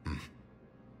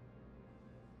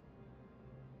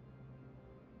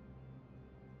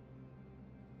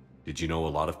 Did you know a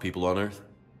lot of people on Earth?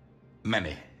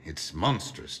 Many. It's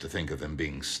monstrous to think of them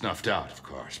being snuffed out, of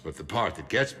course, but the part that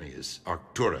gets me is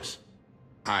Arcturus.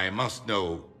 I must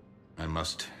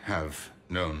have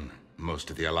known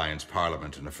most of the Alliance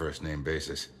Parliament on a first-name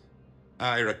basis.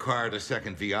 I required a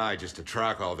second VI just to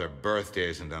track all their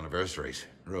birthdays and anniversaries.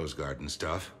 Rose garden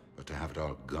stuff, but to have it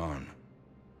all gone.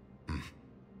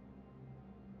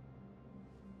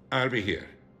 I'll be here.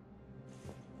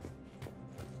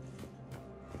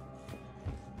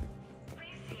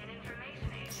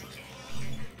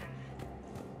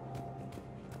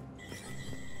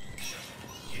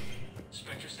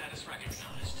 Spectre status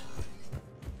recognized.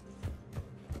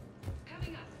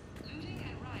 Coming up, looting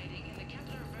and rioting in the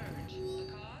Kettler Verge. The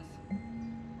cause?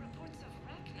 Reports of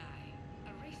Rachni,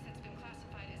 a race that's been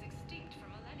classified as extinct for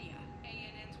millennia.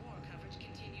 ANN's war coverage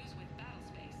continues with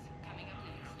Battlespace. Coming up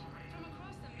next. From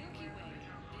across the Milky Way,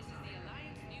 this is the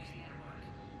Alliance News Network.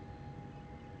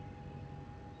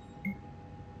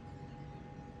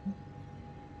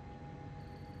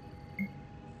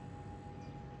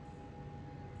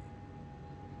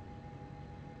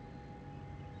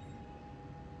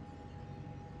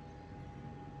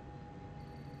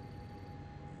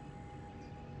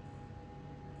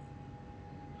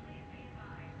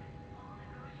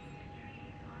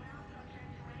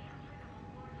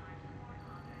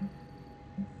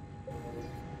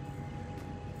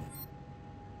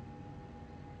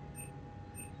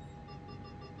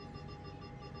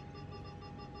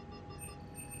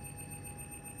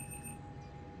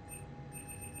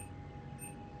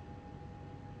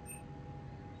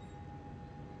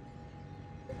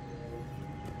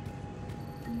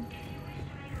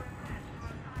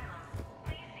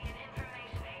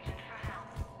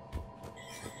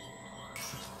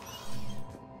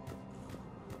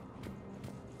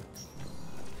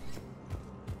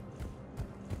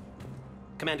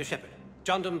 Commander Shepard,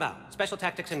 John Dumbao, Special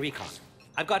Tactics and Recon.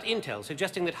 I've got intel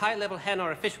suggesting that high-level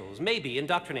Hanar officials may be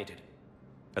indoctrinated.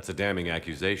 That's a damning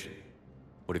accusation.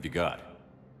 What have you got?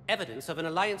 Evidence of an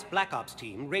Alliance Black Ops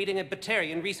team raiding a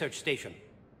Batarian research station.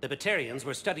 The Batarians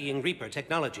were studying Reaper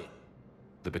technology.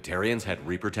 The Batarians had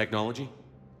Reaper technology?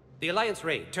 The Alliance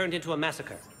raid turned into a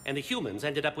massacre, and the humans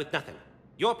ended up with nothing.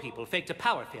 Your people faked a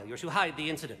power failure to hide the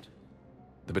incident.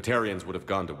 The Batarians would have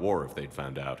gone to war if they'd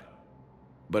found out.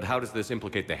 But how does this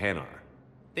implicate the Hanar?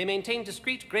 They maintained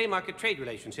discreet gray market trade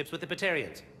relationships with the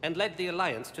Batarians, and led the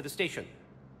Alliance to the station.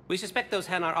 We suspect those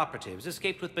Hanar operatives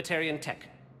escaped with Batarian tech.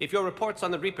 If your reports on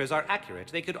the Reapers are accurate,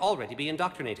 they could already be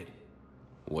indoctrinated.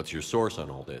 What's your source on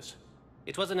all this?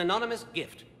 It was an anonymous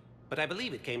gift, but I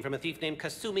believe it came from a thief named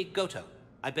Kasumi Goto.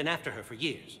 I've been after her for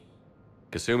years.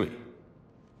 Kasumi?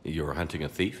 You're hunting a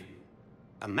thief?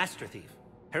 A master thief.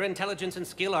 Her intelligence and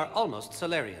skill are almost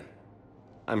Solarian.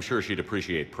 I'm sure she'd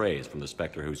appreciate praise from the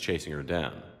Spectre who's chasing her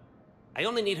down. I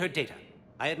only need her data.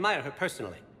 I admire her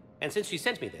personally. And since she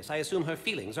sent me this, I assume her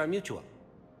feelings are mutual.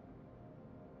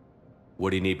 What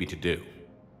do you need me to do?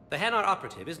 The Hanar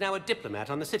operative is now a diplomat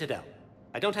on the Citadel.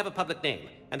 I don't have a public name,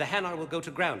 and the Hanar will go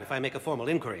to ground if I make a formal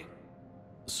inquiry.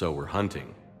 So we're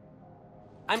hunting.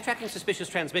 I'm tracking suspicious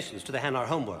transmissions to the Hanar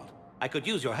homeworld. I could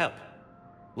use your help.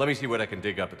 Let me see what I can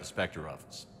dig up at the Spectre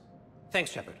office.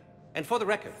 Thanks, Shepard. And for the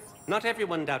record, not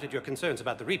everyone doubted your concerns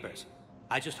about the Reapers.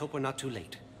 I just hope we're not too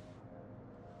late.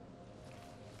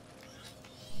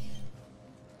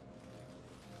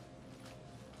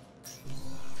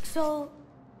 So,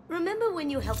 remember when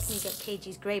you helped me get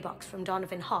KG's grey box from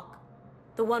Donovan Hawk?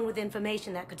 The one with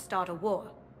information that could start a war?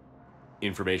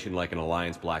 Information like an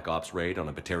Alliance Black Ops raid on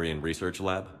a Batarian research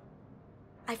lab?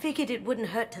 I figured it wouldn't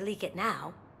hurt to leak it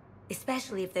now.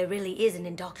 Especially if there really is an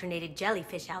indoctrinated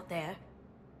jellyfish out there.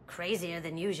 Crazier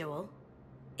than usual.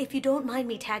 If you don't mind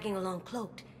me tagging along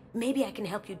cloaked, maybe I can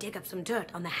help you dig up some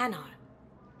dirt on the Hanar.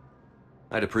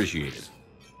 I'd appreciate it.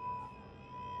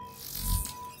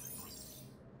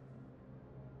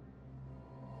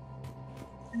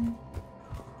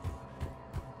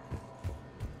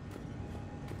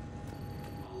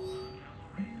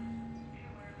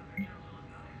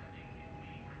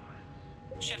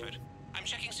 Shepard, I'm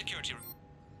checking security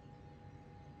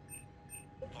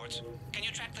reports. Can you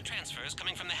track the transfers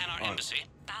coming from the Hanar embassy?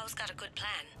 Bao's got a good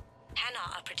plan.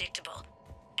 Hanar are predictable.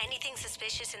 Anything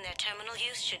suspicious in their terminal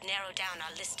use should narrow down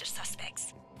our list of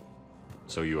suspects.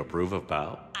 So you approve of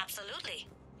Bao? Absolutely.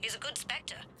 He's a good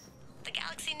Spectre. The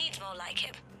galaxy needs more like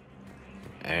him.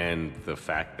 And the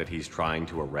fact that he's trying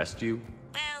to arrest you?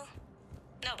 Well,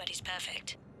 nobody's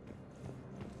perfect.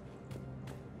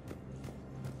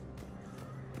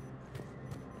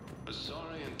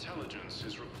 Azari intelligence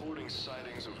is reporting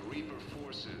sightings of Reaper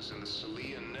forces in the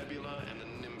Salian Nebula and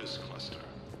the Nimbus cluster.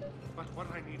 But what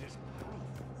I need is proof.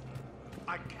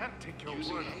 I can't take your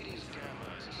Using word. Hades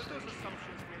Gamma as a But those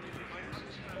assumptions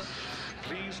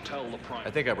Please tell the Prime.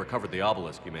 I think I recovered the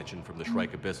obelisk you mentioned from the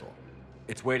Shrike Abyssal.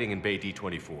 It's waiting in Bay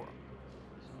D-24.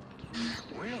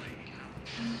 Really?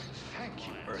 Thank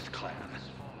you, Earth Clan.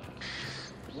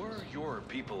 Were your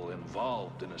people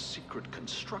involved in a secret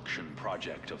construction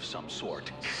project of some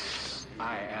sort,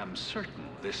 I am certain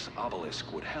this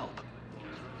obelisk would help.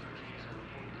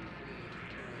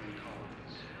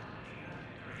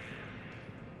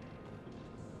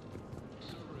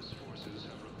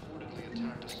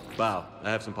 Bao, I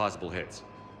have some possible hits.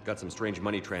 Got some strange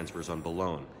money transfers on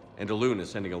Balone, and Alun is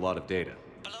sending a lot of data.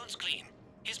 Balone's clean.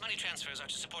 His money transfers are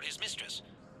to support his mistress.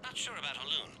 Not sure about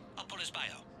Alun. I'll pull his bio.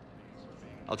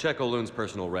 I'll check Olun's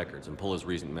personal records and pull his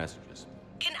recent messages.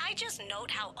 Can I just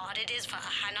note how odd it is for a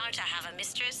Hanar to have a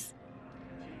mistress?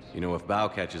 You know, if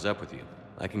Bao catches up with you,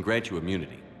 I can grant you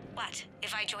immunity. What,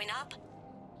 if I join up?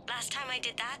 Last time I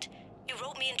did that, you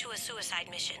wrote me into a suicide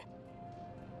mission.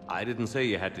 I didn't say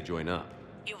you had to join up.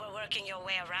 You were working your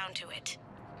way around to it.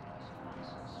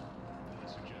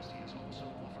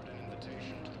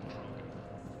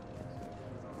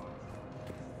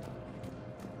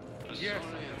 Yes,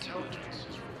 intelligence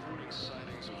is reporting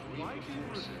sightings of Reaper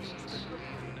forces in the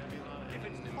Salian Nebula and the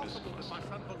Nimbus possible that cluster.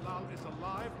 my son Bilal is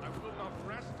alive, I will not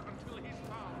rest until he's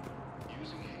found.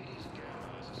 Using Hades Gamma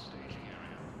as a staging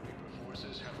area, Reaper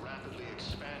forces have rapidly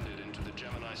expanded into the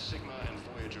Gemini Sigma and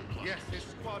Voyager clusters. Yes, his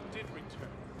squad did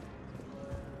return.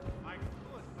 I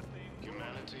could, but they...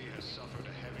 Humanity has suffered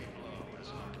a heavy blow as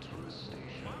Arcturus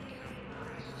Station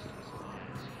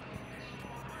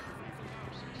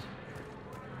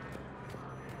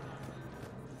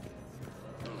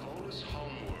The Volus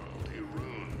homeworld,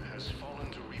 Irun, has fallen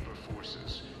to Reaper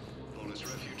forces. Volus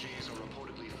refugees are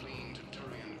reportedly fleeing to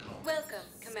Turian colonies. Welcome,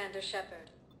 Commander Shepard.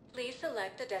 Please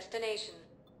select a destination.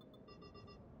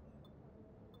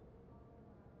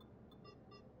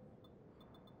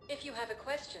 If you have a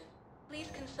question, please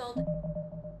consult...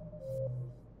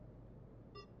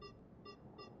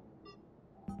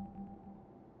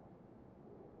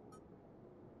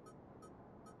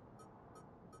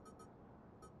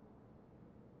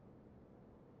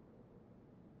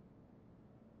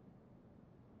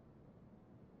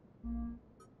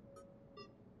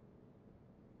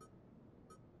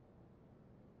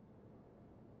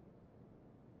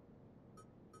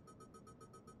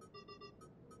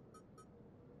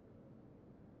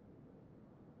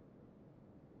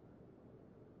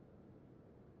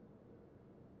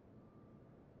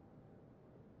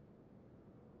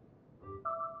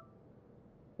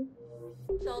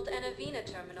 Salt Anavina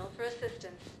terminal for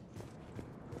assistance.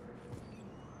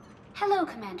 Hello,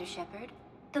 Commander Shepard.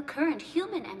 The current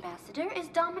human ambassador is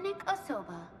Dominic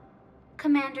Osoba.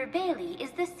 Commander Bailey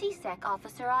is the CSEC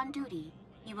officer on duty.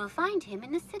 You will find him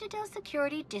in the Citadel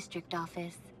Security District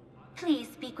office. Please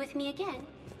speak with me again.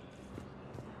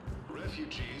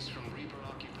 Refugees from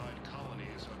Reaper-occupied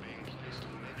colonies are being placed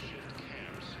in makeshift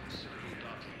camps in certain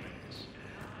docking bays.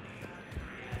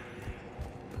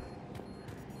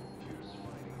 Fierce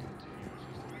fighting continues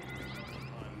as the Reapers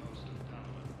occupy most of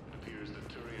Paragon. It appears that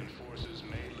Turian forces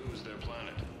may lose their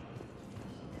planet.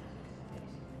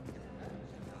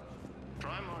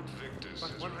 Primarch Victus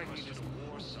has requested a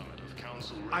war summit of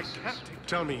Council races. I can't.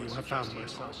 Tell me you have found my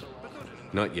son.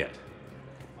 Not yet.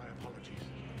 My apologies.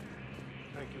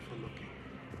 Thank you for looking.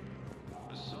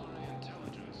 Asari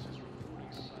intelligence is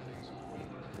reporting sightings of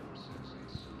Reaper forces in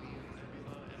Selian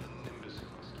Nebula and a Nimbus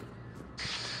cluster.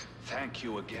 Thank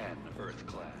you again, Earth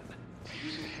Clan.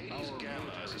 Using Hades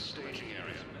Gamma as a staging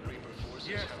area, Reaper forces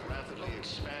have rapidly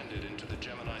expanded into the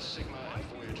Gemini Sigma and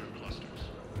Voyager clusters.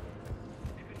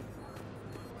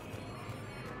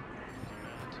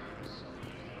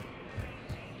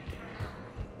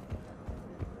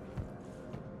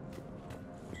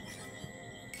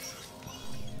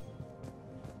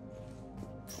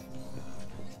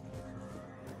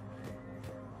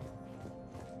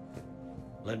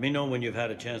 Let me know when you've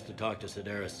had a chance to talk to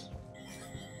Sedaris.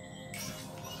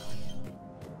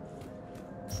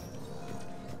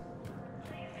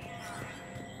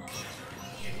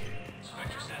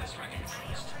 Spectre status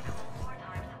recognized.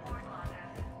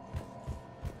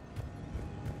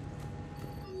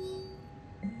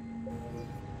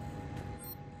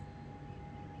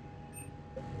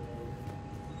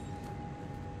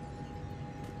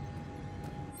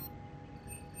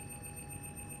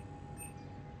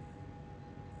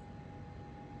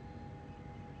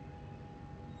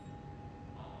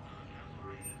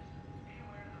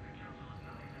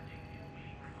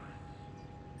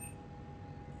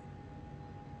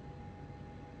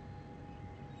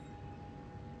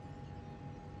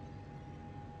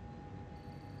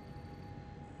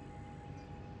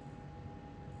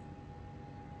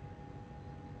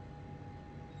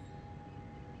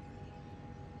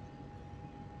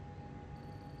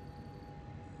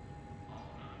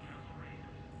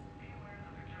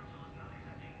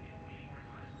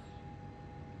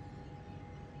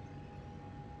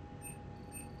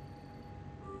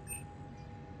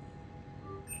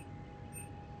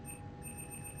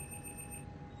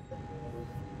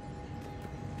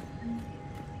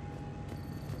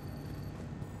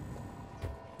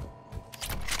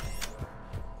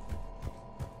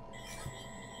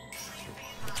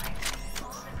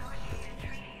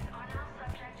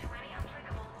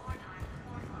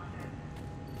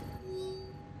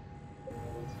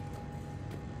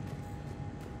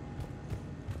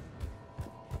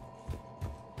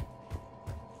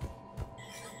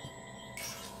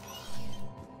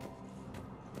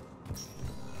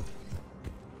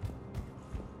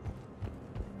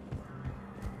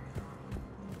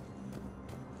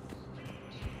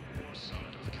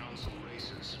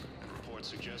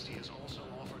 Suggest he has also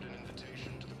offered an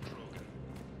invitation to the Paragon.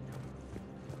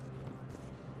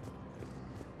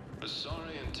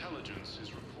 Asari intelligence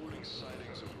is reporting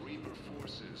sightings of Reaper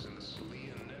forces in the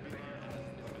Selian Nebula and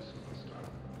the Nimbus cluster.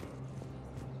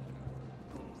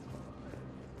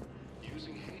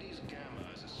 Using Hades Gamma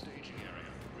as a staging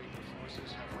area, Reaper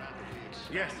forces have rapidly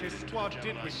expanded Yes, his squad into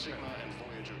did Gemini return. Sigma and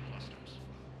Voyager clusters.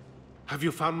 Have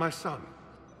you found my son?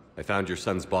 I found your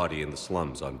son's body in the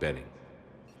slums on Benning.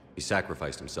 He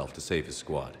sacrificed himself to save his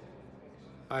squad.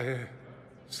 I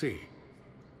see.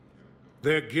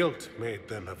 Their guilt made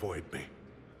them avoid me.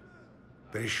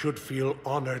 They should feel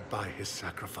honored by his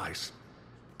sacrifice.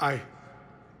 I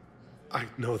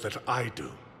know that I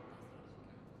do.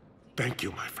 Thank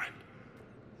you, my friend.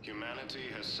 Humanity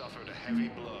has suffered a heavy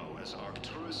blow as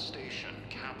Arcturus Station,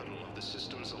 capital of the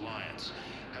Systems Alliance,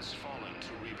 has fallen to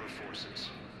Reaper forces.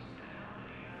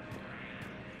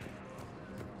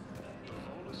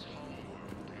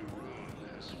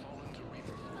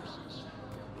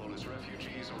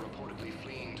 Refugees are reportedly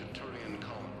fleeing to Turian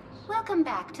colonies. Welcome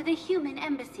back to the human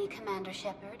embassy, Commander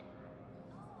Shepard.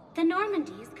 The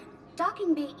Normandy's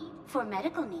docking bay for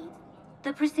medical needs.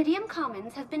 The Presidium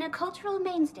Commons have been a cultural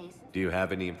mainstay since... Do you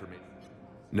have any information?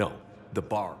 No. The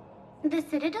bar. The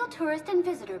Citadel Tourist and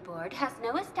Visitor Board has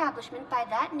no establishment by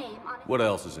that name on... What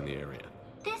else is in the area?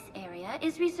 This area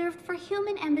is reserved for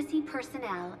Human Embassy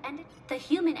personnel, and the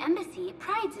Human Embassy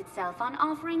prides itself on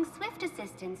offering swift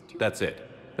assistance to... That's it.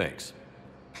 Thanks.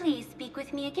 Please speak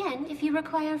with me again if you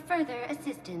require further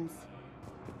assistance.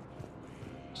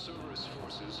 Cerberus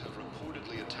forces have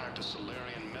reportedly attacked a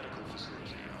Solarian medical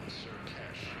facility on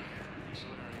Surkesh.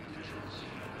 Solarian officials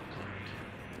have confirmed.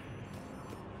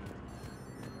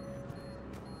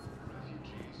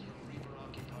 Refugees from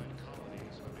Reaper-occupied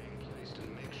colonies are being placed in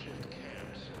makeshift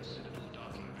camps in Citadel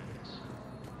docking bays.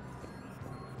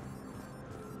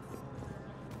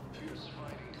 Fierce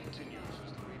fighting continues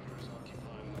as the Reapers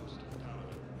occupy most of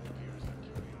Paragon. It appears that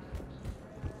Turian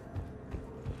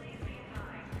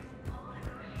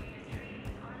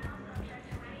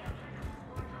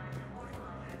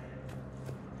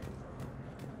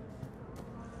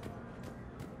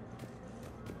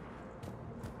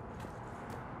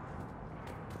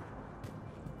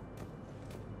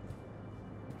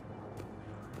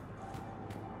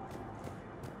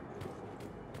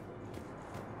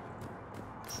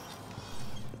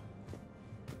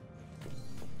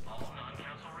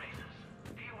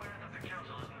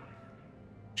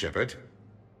Shepard?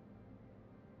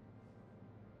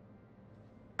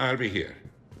 I'll be here.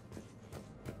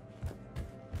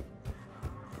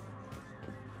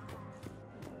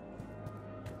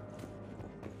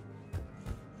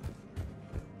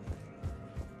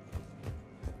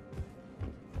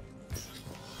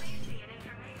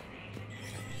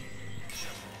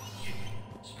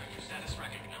 Spectre status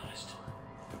recognized.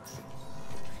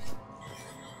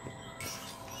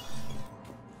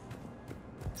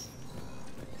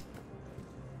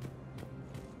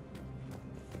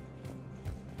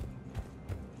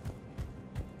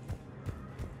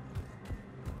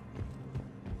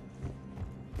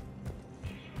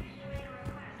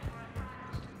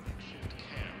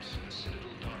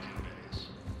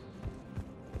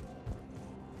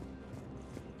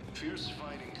 Fierce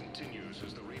fighting continues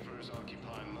as the Reapers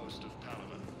occupy most of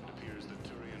Paragon. It appears that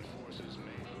Turian forces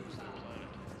may lose their planet.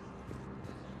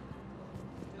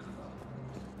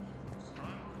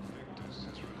 Primal Victus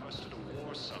has requested a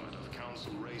war summit of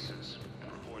Council races,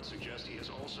 and reports suggest he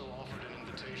has also offered an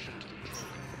invitation to the Paragon.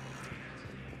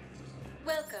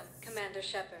 Welcome, Commander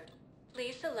Shepard.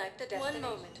 Please select a destination.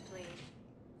 1 moment, please.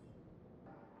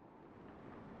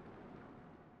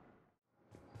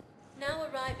 Now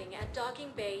arriving at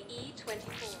Docking Bay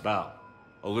E-24. Bow.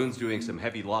 Olun's doing some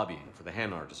heavy lobbying for the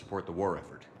Hanar to support the war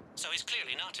effort. So he's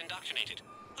clearly not indoctrinated.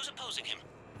 Who's opposing him?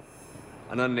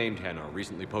 An unnamed Hanar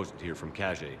recently posted here from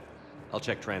Kage. I'll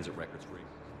check transit records for you.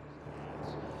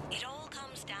 It all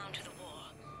comes down to the war,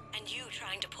 and you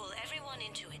trying to pull everyone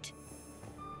into it.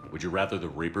 Would you rather the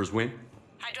Reapers win?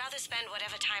 I'd rather spend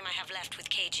whatever time I have left with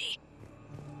KG.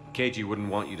 KG wouldn't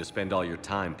want you to spend all your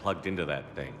time plugged into that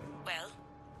thing. Well,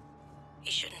 he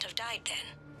shouldn't have died then.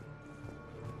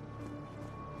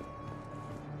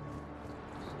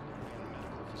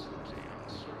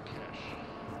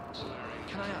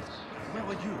 Can I ask, where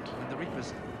were you when the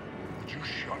Reapers... Would you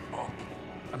shut up?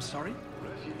 I'm sorry? You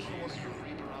think you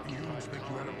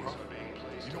had it rough?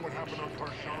 You know what happened on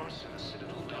Paragon?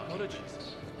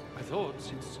 Apologies. I thought,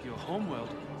 since your homeworld...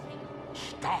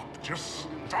 Stop! Just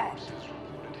stop!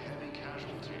 Heavy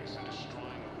casualties in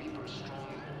destroying a Reaper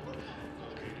stronghold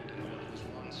located in what was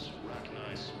once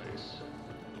Rachni space.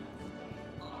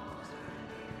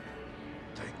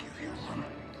 Thank you, human.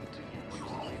 We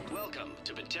will. Welcome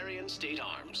to Batarian State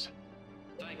Arms.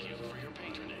 Thank you for your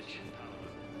patronage.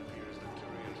 It appears that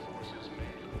Turian forces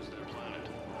may lose their planet.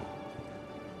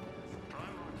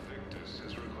 Primarch Victus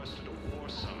has requested a war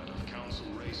summit of Council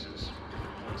races.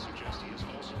 Reports suggest he has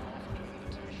also offered an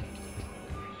invitation to the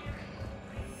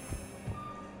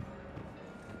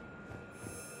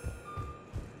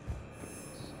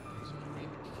signs of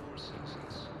Reaper forces in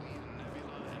Selene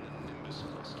Nebula and the Nimbus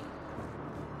cluster.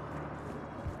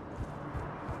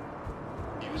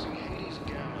 Using Hades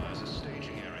Gamma as a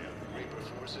staging area, Reaper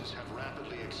forces have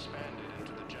rapidly expanded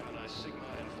into the Gemini Sigma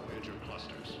and Voyager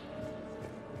clusters.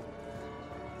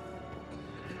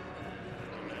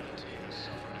 Humanity has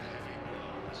suffered a heavy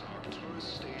blow as Arcturus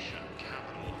Station,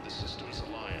 capital of the Systems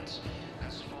Alliance,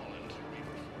 has fallen to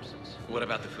Reaper forces. What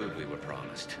about the food we were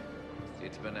promised?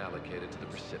 It's been allocated to the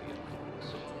Presidium.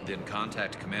 Then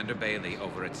contact Commander Bailey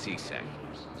over at CSEC.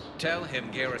 Tell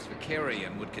him Garrus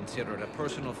Vicarian would consider it a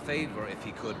personal favor if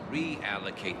he could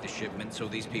reallocate the shipment so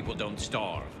these people don't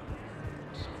starve.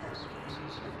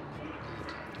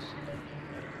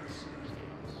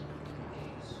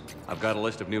 I've got a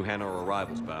list of new Hanar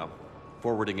arrivals, Bao.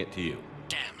 Forwarding it to you.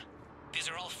 Damn. These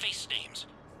are all face names.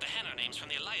 The Hanar names from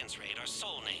the Alliance raid are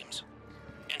soul names.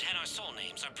 And Hanar soul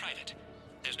names are private.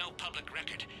 There's no public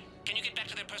record. Can you get back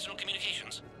to their personal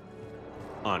communications?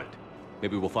 On it.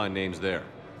 Maybe we'll find names there.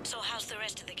 So how's the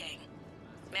rest of the gang?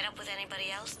 Met up with anybody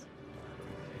else?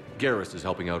 Garrus is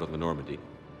helping out on the Normandy.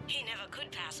 He never could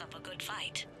pass up a good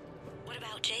fight. What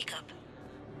about Jacob?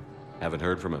 Haven't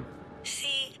heard from him.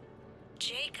 See,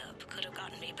 Jacob could have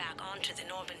gotten me back onto the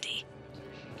Normandy.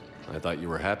 I thought you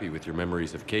were happy with your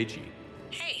memories of KG.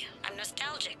 Hey, I'm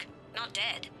nostalgic, not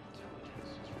dead.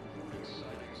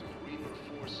 Sightings of Reaper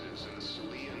forces in the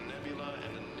Celian Nebula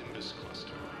and the Nimbus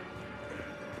cluster.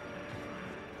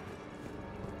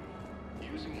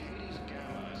 Using Hades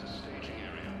Gamma as a staging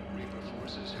area, Reaper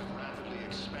forces have rapidly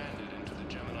expanded into the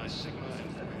Gemini Sigma and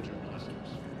Voyager clusters.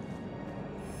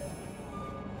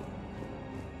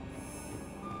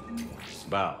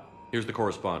 Bao, here's the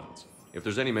correspondence. If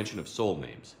there's any mention of soul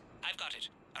names. I've got it.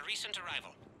 A recent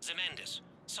arrival. Zemandis.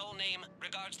 Soul name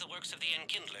regards the works of the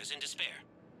Enkindlers in despair.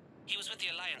 He was with the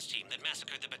Alliance team that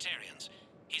massacred the Batarians.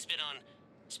 He's been on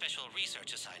special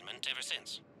research assignment ever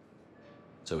since.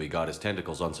 So he got his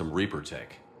tentacles on some Reaper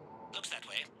tech. Looks that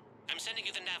way. I'm sending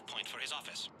you the nav point for his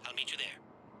office. I'll meet you there.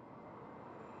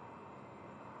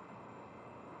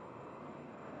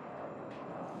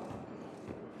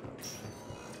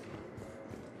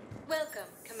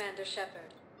 Welcome, Commander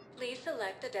Shepard. Please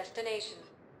select a destination.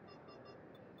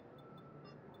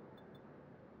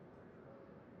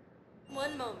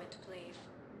 One moment, please.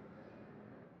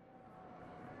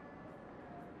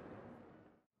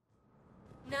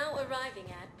 Now arriving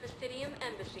at Presidium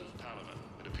Embassy. Paragon.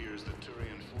 It appears that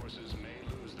Turian forces may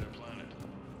lose their planet.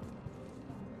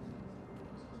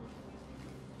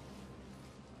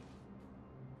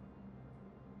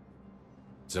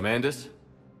 Zemandis?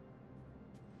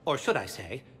 Or should I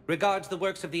say, regards the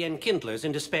works of the Enkindlers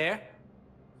in despair?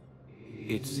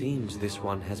 It seems this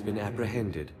one has been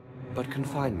apprehended, but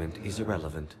confinement is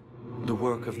irrelevant. The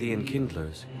work of the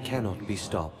Enkindlers cannot be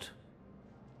stopped.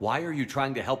 Why are you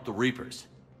trying to help the Reapers?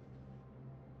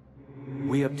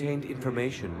 We obtained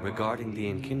information regarding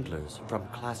the Enkindlers from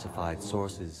classified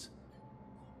sources.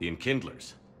 The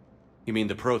Enkindlers? You mean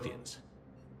the Protheans?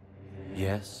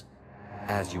 Yes.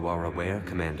 As you are aware,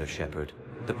 Commander Shepard,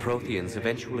 the Protheans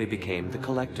eventually became the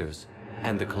Collectors,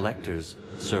 and the Collectors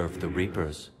served the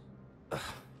Reapers.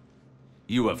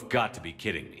 You have got to be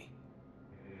kidding me.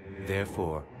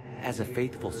 Therefore, as a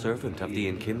faithful servant of the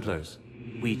Enkindlers,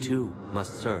 we too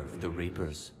must serve the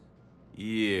Reapers.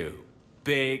 You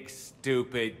big,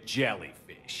 stupid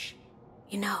jellyfish.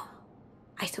 You know,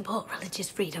 I support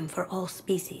religious freedom for all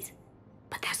species,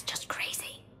 but that's just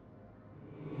crazy.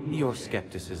 Your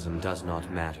skepticism does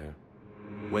not matter.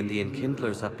 When the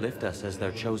Enkindlers uplift us as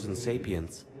their chosen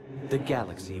sapients, the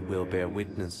galaxy will bear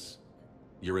witness.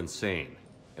 You're insane,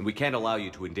 and we can't allow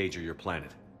you to endanger your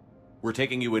planet. We're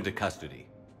taking you into custody.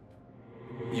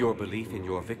 Your belief in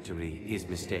your victory is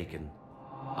mistaken.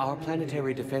 Our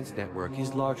planetary defense network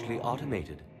is largely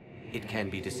automated. It can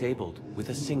be disabled with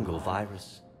a single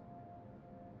virus,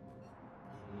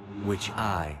 which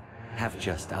I have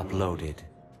just uploaded.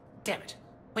 Damn it.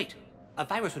 Wait. A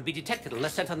virus would be detected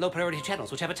unless sent on low-priority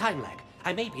channels, which have a time lag.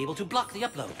 I may be able to block the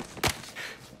upload.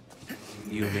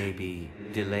 You may be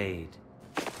delayed.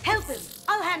 Help him!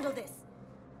 I'll handle this!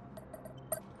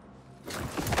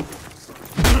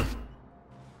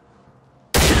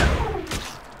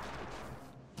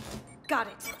 Got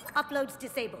it. Upload's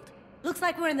disabled. Looks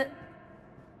like we're in the...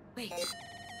 Wait.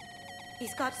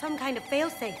 He's got some kind of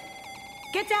failsafe.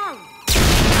 Get down!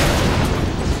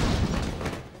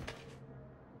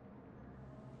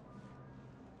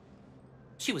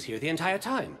 She was here the entire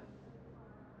time.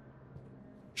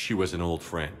 She was an old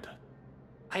friend.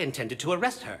 I intended to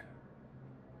arrest her.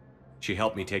 She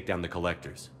helped me take down the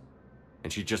Collectors.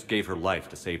 And she just gave her life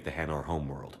to save the Hanar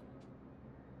homeworld.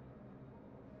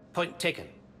 Point taken.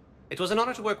 It was an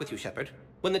honor to work with you, Shepard.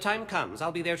 When the time comes,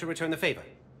 I'll be there to return the favor.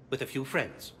 With a few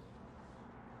friends.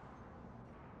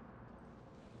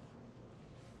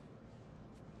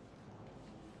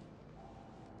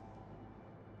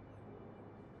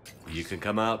 You can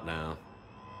come out now.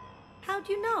 How'd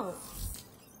you know?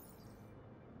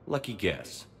 Lucky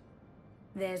guess.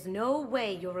 There's no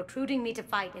way you're recruiting me to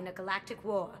fight in a galactic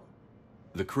war.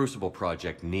 The Crucible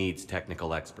Project needs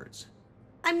technical experts.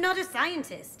 I'm not a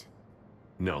scientist.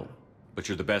 No, but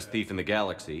you're the best thief in the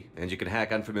galaxy, and you can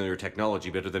hack unfamiliar technology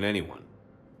better than anyone.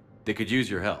 They could use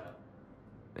your help.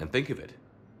 And think of it.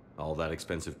 All that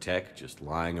expensive tech just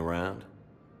lying around.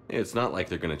 It's not like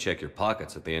they're gonna check your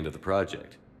pockets at the end of the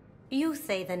project. You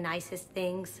say the nicest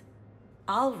things.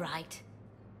 All right.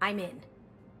 I'm in.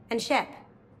 And Shep.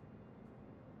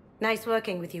 Nice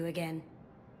working with you again.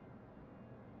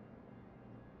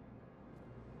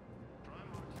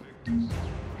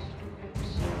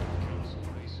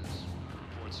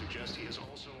 Reports suggest he has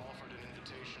also offered an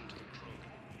invitation to the crew.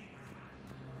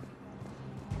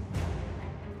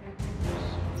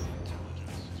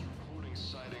 Intelligence is reporting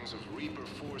sightings of Reaper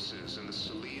forces in the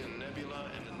Celia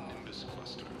Nebula and the Nimbus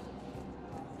cluster.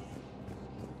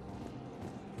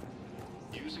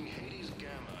 Using Hades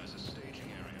Gamma as a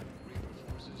staging area, Reaper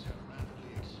forces have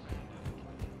rapidly expanded.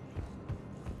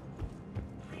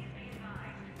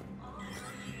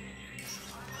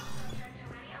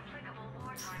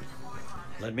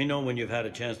 Let me know when you've had a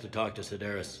chance to talk to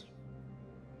Sedaris.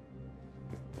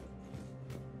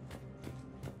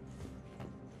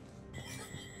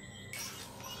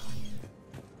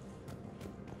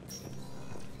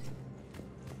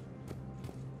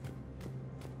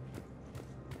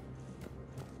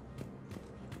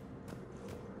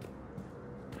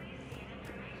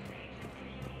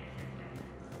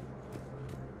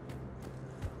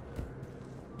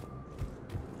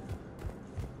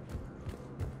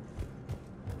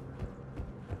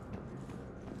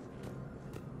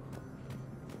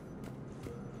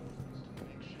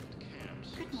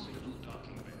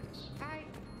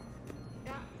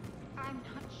 I'm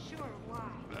not sure why.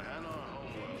 The Hanar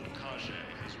homeworld, Kashe,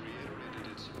 has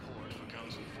reiterated its support for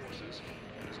Council forces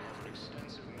and has offered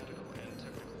extensive medical and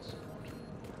technical support.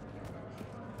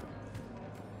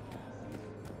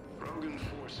 Rogan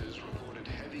forces reported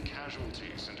heavy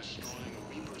casualties in destroying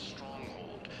a Reaper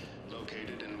stronghold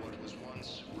located in what was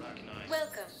once Rachni.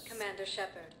 Welcome, Commander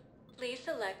Shepard. Please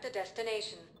select a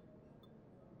destination.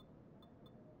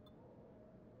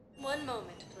 One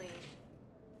moment, please.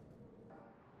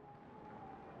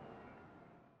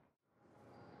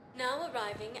 Now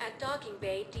arriving at Docking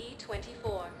Bay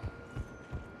D-24.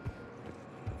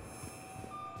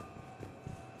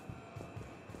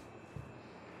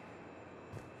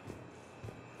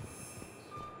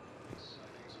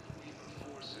 Sightings of Reaper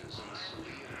forces in the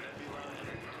Celia Nebula and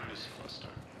the Nimbus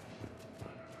cluster.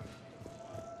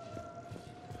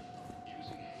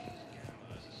 Using Hades Gamma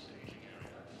as a staging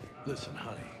area. Listen,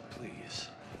 honey, please.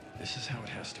 This is how it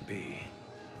has to be.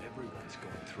 Everyone's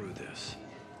going through this.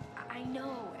 I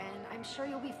know, and I'm sure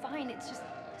you'll be fine. It's just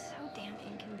so damn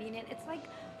inconvenient. It's like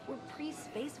we're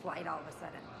pre-space flight all of a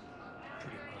sudden.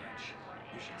 Pretty much.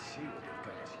 You should see what they've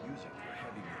got us using for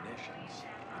heavy munitions.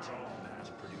 It's all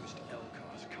mass-produced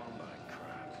LCOS combine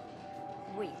crap.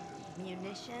 Wait,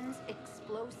 munitions?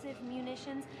 Explosive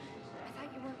munitions? I thought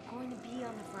you weren't going to be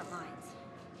on the front lines.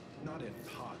 Not in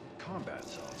hot combat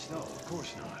zones, no, of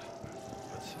course not.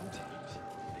 But sometimes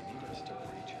they need us to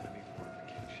breach enemy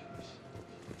fortifications.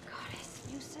 Goddess,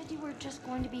 you said you were just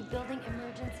going to be building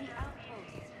emergency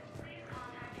outposts.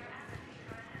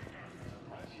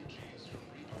 Refugees from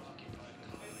Reaper-occupied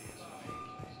colonies are being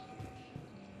placed in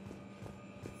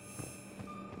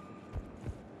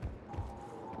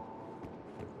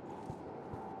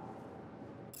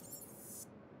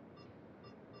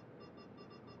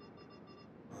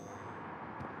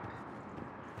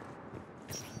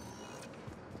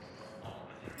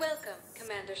Welcome,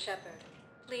 Commander Shepard.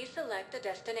 Please select a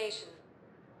destination.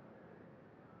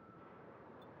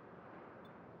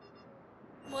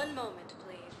 One moment,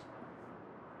 please.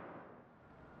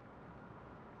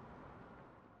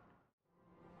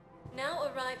 Now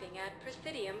arriving at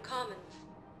Presidium Commons.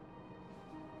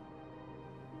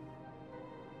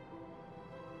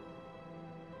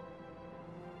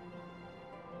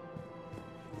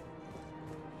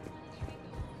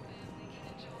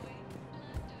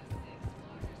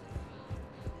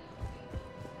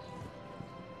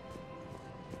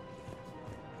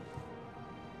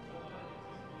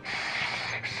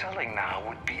 Selling now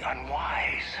would be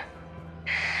unwise.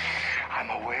 I'm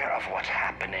aware of what's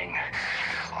happening.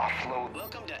 Offload.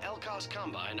 Welcome to LCOS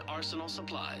Combine Arsenal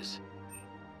Supplies.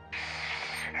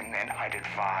 And then I'd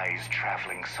advise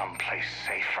traveling someplace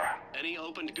safer. Any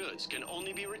opened goods can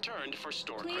only be returned for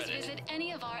store Please credit. visit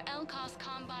any of our LCOS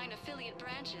Combine affiliate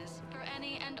branches for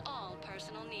any and all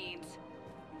personal needs.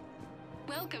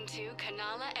 Welcome to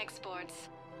Kanala Exports.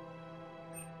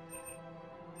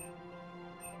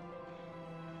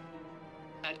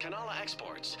 At Kanala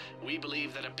Exports, we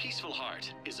believe that a peaceful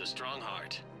heart is a strong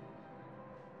heart.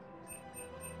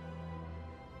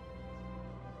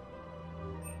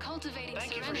 Cultivating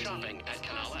Thank you for serenity shopping at is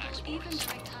Kanala possible Exports. even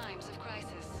during times of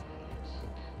crisis.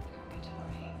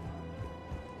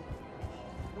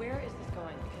 Where is this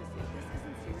going? Because if this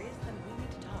isn't serious, then we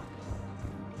need to talk.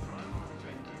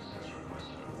 Ventus has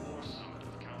requested a war summit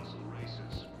of Council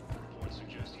races. Reports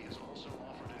suggest he has also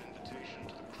offered an invitation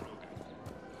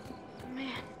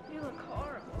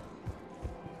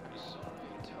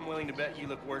willing to bet you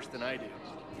look worse than I do.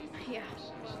 Yeah.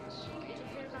 Did you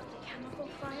hear about the chemical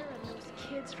fire and those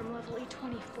kids from level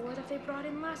E24 that they brought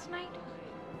in last night?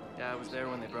 Yeah, I was there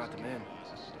when they brought them in.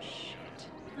 Shit.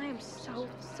 I am so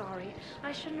sorry.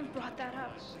 I shouldn't have brought that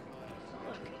up.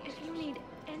 Look, if you need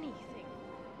anything...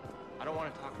 I don't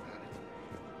want to talk about it.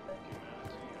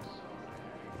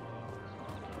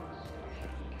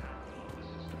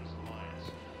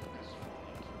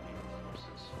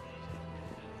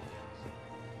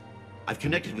 I've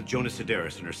connected with Jonas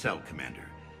Sedaris in her cell, Commander.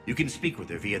 You can speak with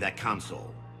her via that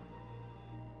console.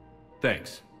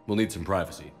 Thanks. We'll need some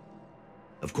privacy.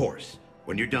 Of course.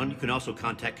 When you're done, you can also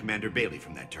contact Commander Bailey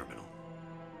from that terminal.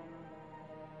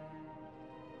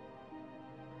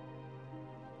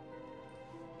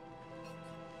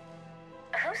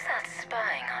 Who's that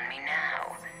spying on me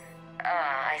now?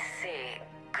 Ah, I see.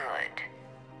 Good.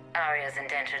 Arya's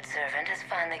indentured servant has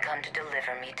finally come to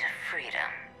deliver me to freedom.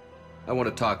 I want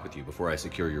to talk with you before I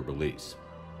secure your release.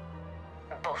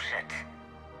 Bullshit.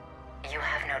 You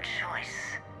have no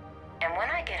choice. And when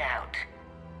I get out,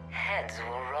 heads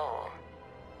will roll.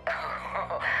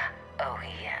 Oh,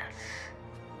 yes.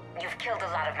 You've killed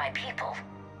a lot of my people.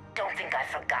 Don't think I've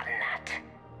forgotten that.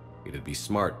 It'd be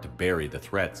smart to bury the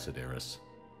threat, Sedaris.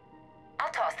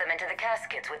 I'll toss them into the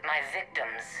caskets with my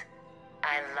victims.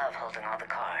 I love holding all the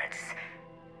cards.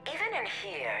 Even in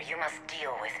here, you must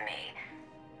deal with me.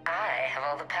 I have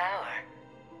all the power.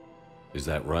 Is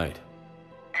that right?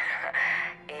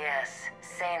 Yes,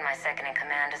 Sane, my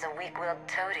second-in-command, is a weak-willed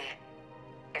toady.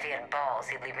 If he had balls,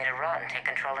 he'd leave me to rot and take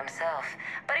control himself.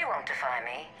 But he won't defy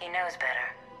me. He knows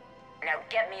better. Now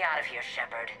get me out of here,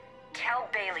 Shepard. Tell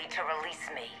Bailey to release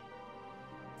me.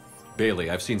 Bailey,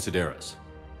 I've seen Sedaris.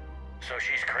 So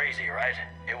she's crazy, right?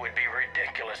 It would be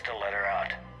ridiculous to let her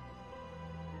out.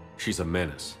 She's a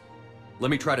menace. Let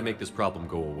me try to make this problem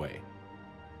go away.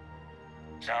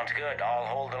 Sounds good. I'll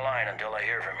hold the line until I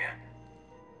hear from you.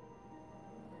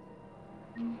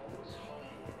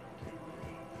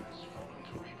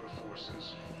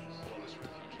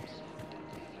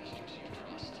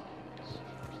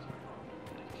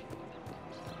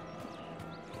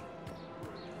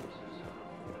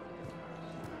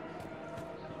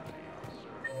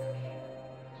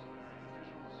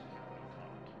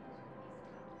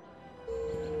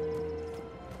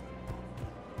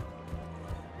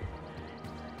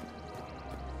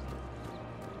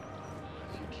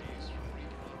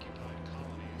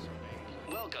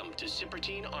 Welcome to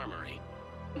Cypertine Armory.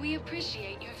 We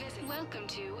appreciate your visit. Welcome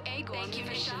to Agor Munitions. Thank you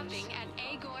for shopping at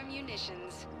Agor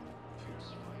Munitions.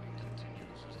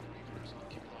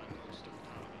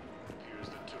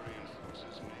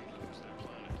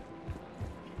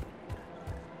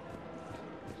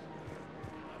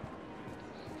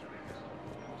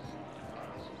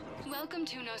 Welcome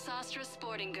to Nosastra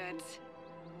Sporting Goods.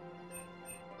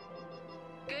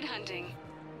 Good hunting.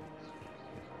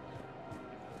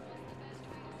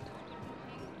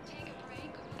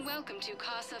 Welcome to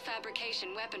Casa Fabrication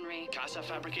Weaponry. Casa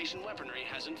Fabrication Weaponry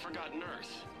hasn't forgotten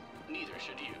Earth. Neither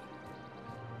should you.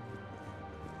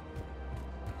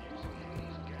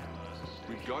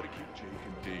 We've got to keep Jake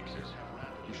and Dave here.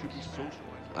 He should be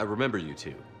socialized. I remember you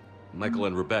two. Michael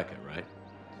and Rebecca, right?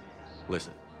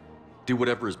 Listen, do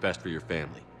whatever is best for your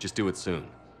family. Just do it soon.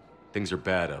 Things are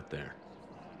bad out there.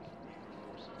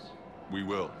 We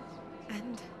will.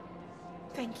 And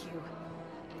thank you.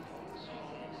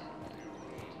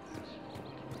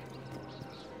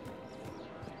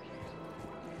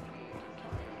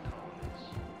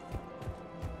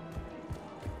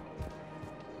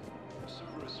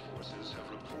 Forces have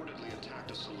reportedly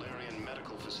attacked a Solarian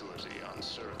medical facility on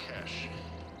Surkesh.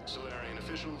 Solarian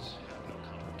officials have no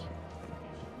comment.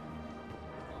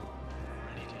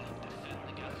 Ready to help defend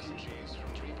the galaxy. Refugees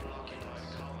from Reaper-occupied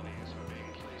colonies are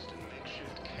being placed in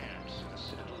makeshift camps in the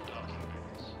Citadel docking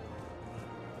bays.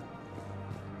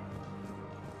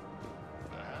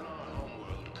 The Hanar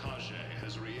homeworld, Kage,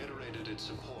 has reiterated its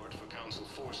support for Council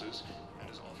forces and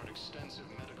has offered extensive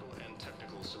medical and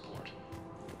technical support.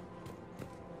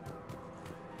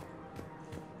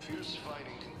 Fierce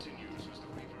fighting continues as the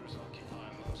Reapers occupy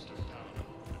most of Paragon.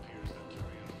 It appears that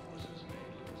Turian forces may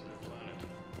lose their planet.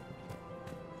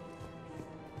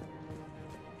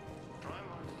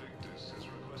 Primarch Victus has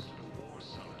requested a war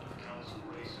summit of Council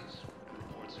races, and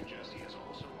reports suggest he has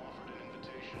also offered an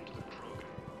invitation to the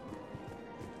Krogan.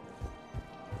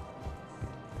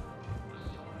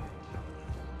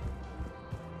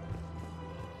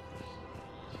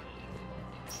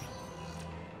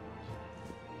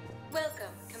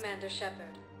 Welcome, Commander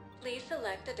Shepard. Please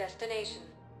select a destination.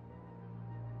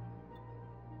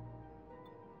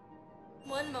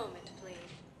 One moment, please.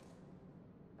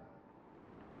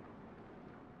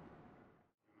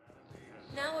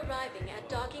 arriving at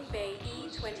Docking Bay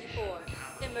E-24,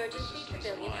 emergency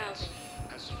civilian housing.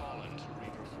 Has fallen to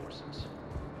Reaper forces.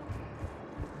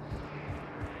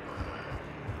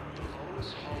 The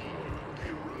Volus homeworld,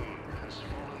 Irun, has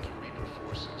fallen to Reaper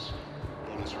forces.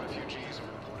 Volus refugees are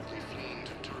reportedly fleeing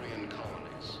to Turian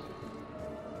colonies.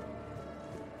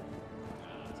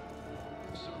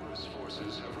 Cerberus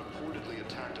forces have reportedly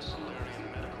attacked a Solarian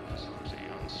medical facility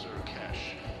on Sir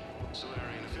Kesh.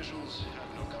 Solarian officials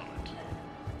have no comment.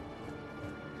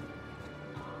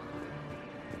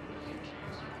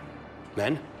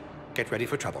 Men, get ready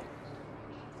for trouble.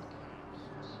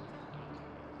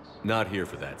 Not here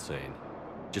for that, Sane.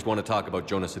 Just want to talk about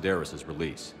Jonas Sedaris'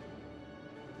 release.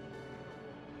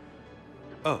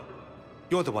 Oh,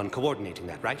 you're the one coordinating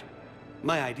that, right?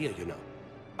 My idea, you know.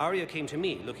 Arya came to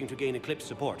me looking to gain Eclipse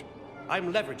support.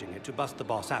 I'm leveraging it to bust the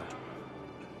boss out.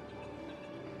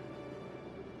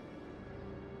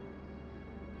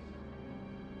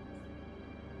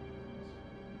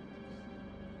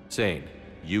 Sane,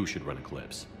 you should run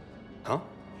Eclipse. Huh?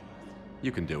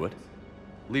 You can do it.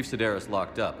 Leave Sedaris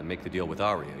locked up and make the deal with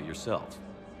Arya yourself.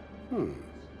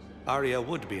 Arya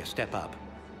would be a step up.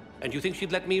 And you think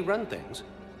she'd let me run things?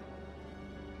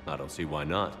 I don't see why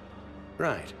not.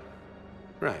 Right.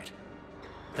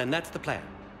 Then that's the plan.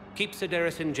 Keep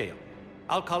Sedaris in jail.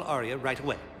 I'll call Arya right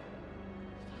away.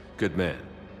 Good man.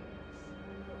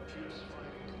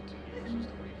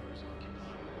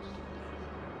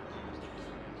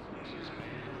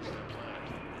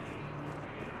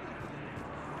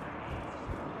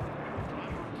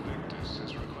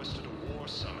 Has requested a war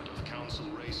summit of council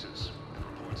races, and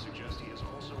reports suggest he has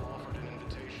also offered an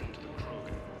invitation to the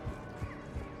Krogan.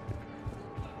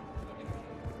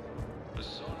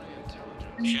 Asari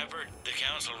intelligence. Shepard, the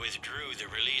council withdrew the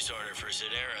release order for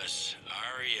Sedaris.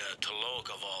 Arya Tolok,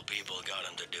 of all people, got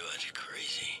him to do it.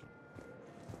 Crazy.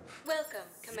 Welcome,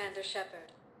 Commander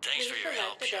Shepard. Thanks for your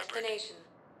help, Please select Shepard. the destination.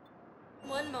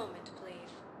 One moment, please.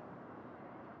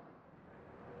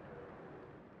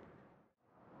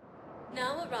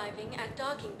 Now arriving at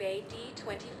Docking Bay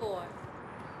D-24.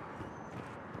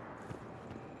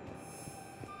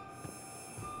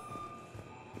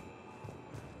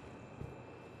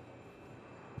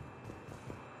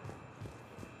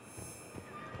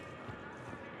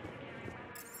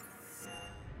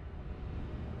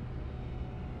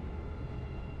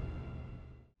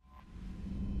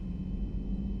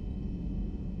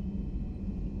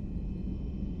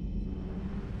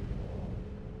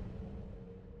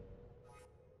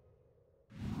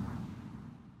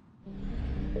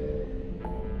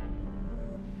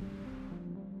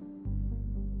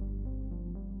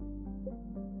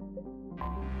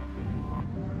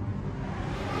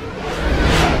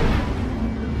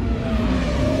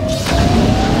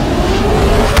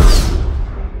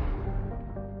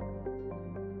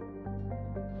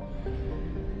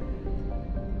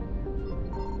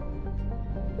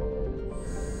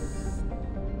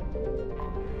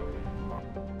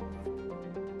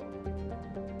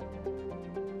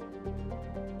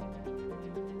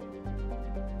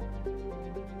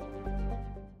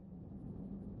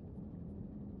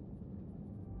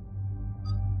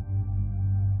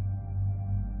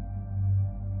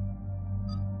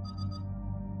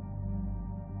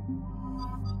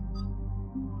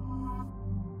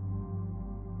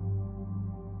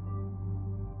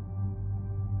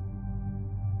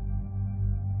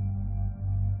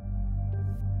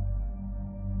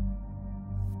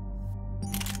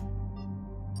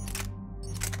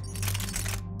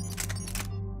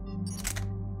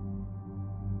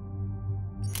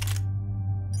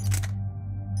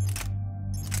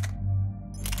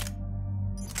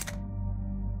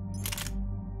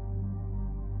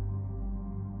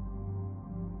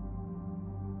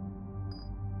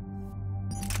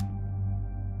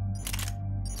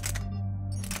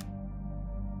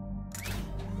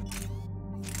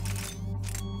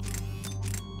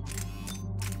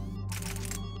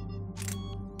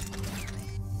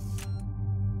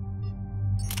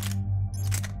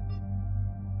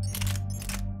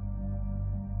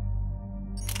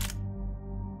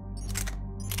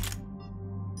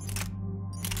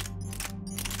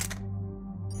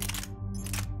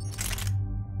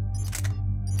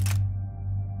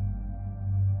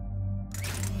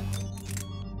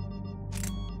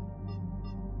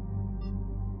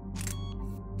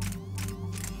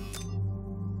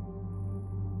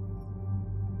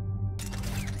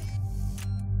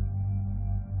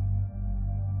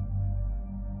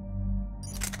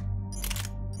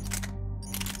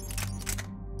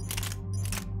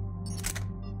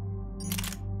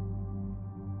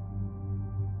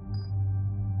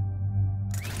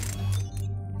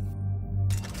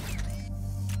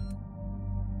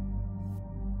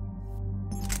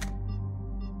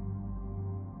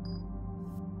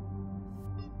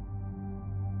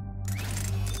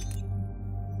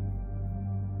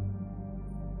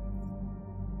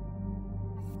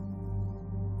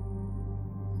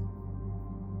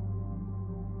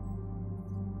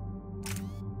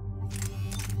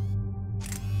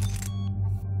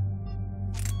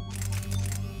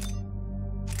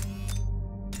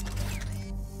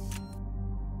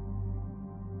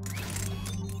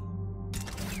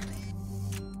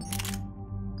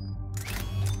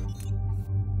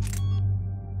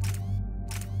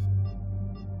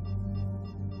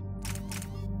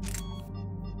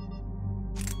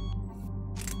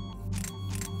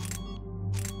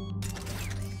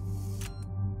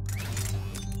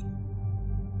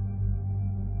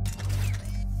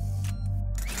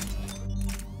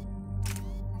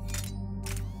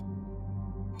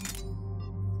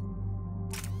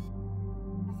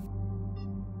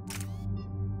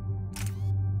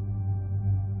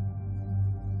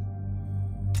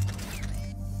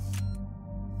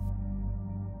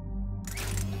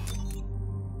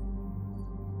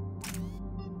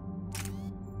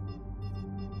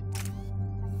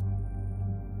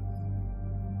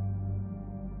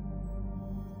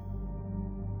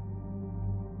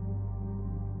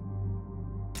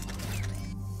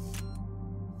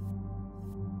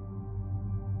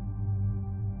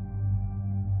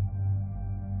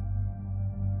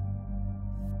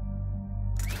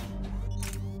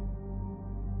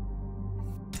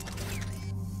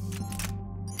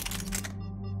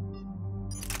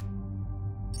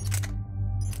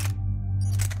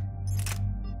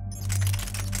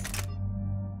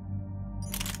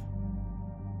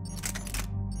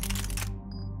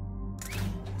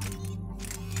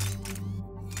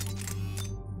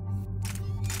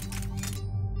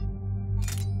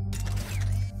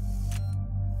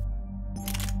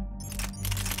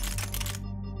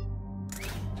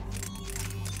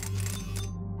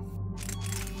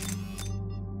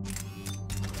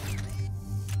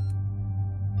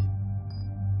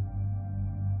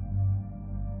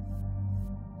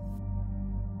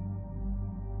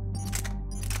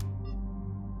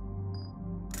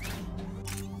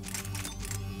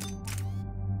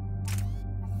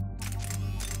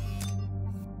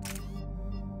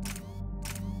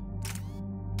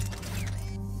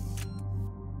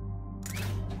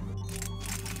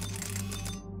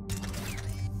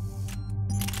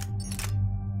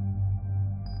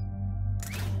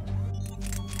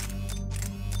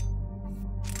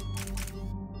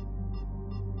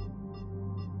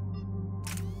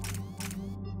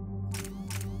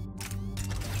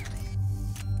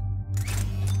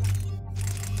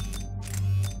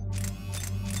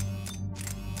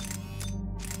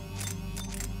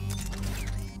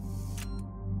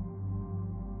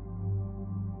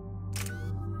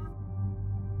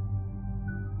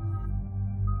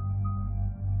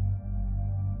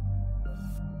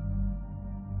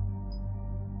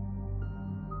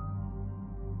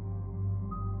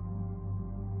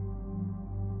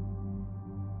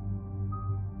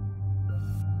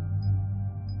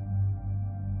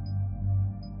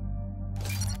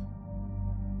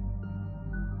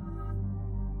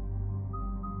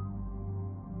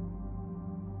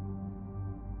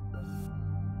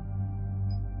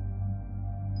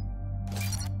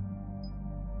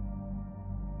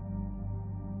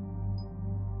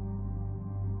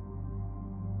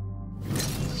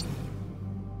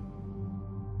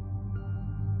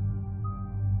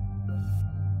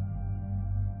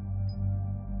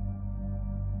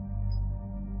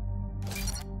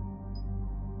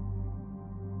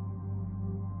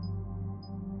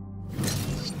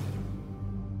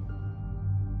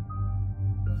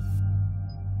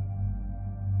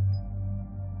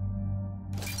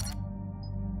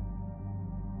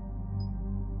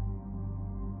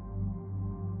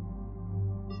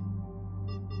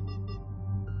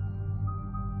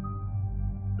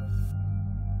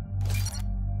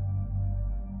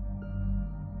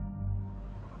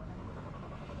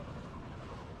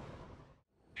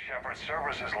 Shepard,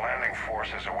 Cerberus is landing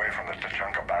forces away from the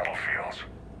Tachanka battlefields.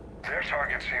 Their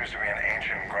target seems to be an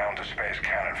ancient ground-to-space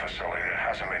cannon facility that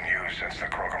hasn't been used since the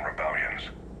Krogan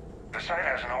rebellions. The site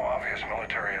has no obvious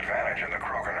military advantage, and the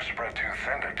Krogan are spread too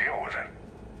thin to deal with it.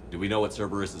 Do we know what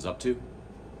Cerberus is up to?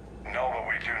 No, but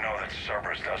we do know that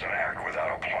Cerberus doesn't act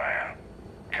without a plan.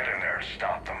 Get in there and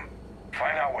stop them.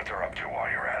 Find out what they're up to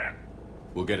while you're at it.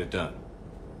 We'll get it done.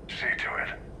 See to it.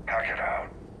 Hack it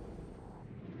out.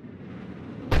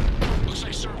 Looks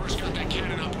like Cerberus got that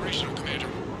cannon operational, Commander.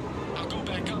 I'll go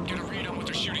back up, get a read on what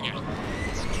they're shooting at.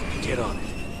 Get on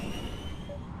it.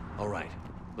 All right,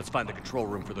 let's find the control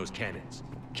room for those cannons.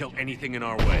 Kill anything in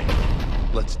our way.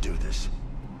 Let's do this.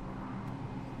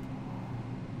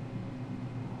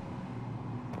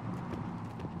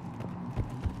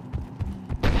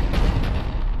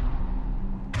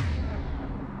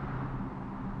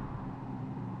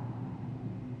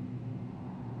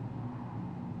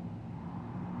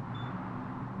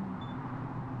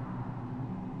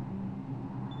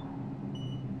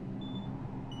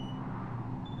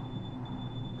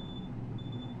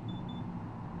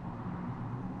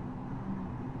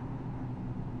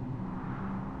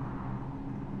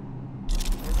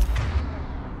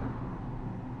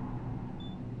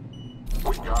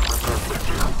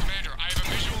 Commander, I have a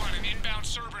visual on an inbound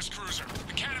Cerberus cruiser.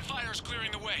 The cannon fire is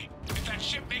clearing the way. If that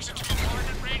ship makes it to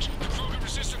bombardment range, the Krogan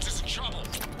resistance is in trouble.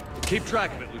 Keep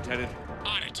track of it, Lieutenant.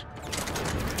 On it.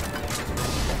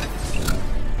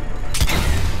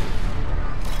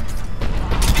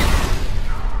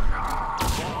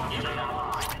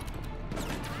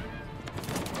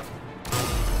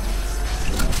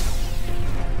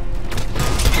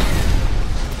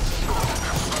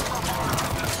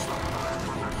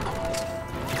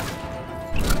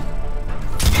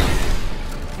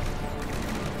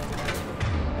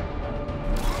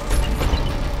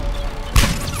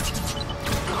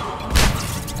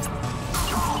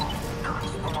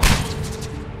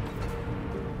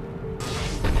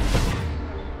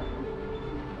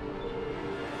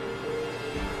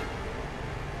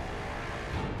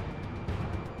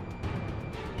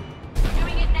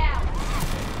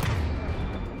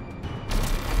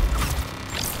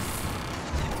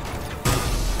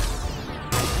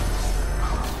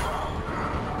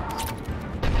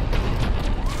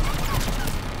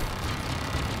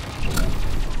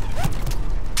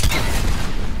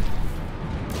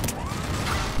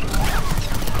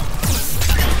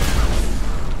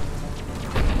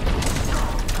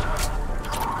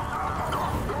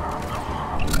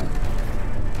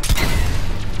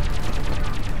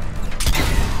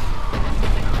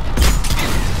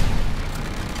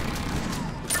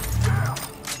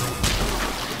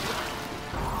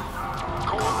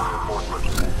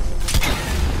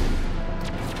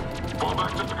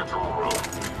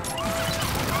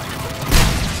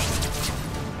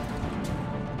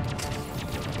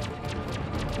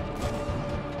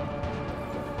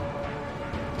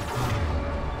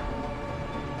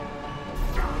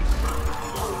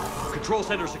 Control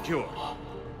center secure.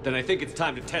 Then I think it's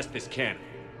time to test this cannon.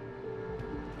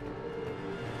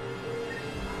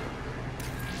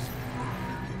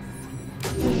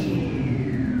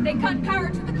 They cut power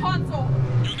to the console.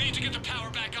 You'll need to get the power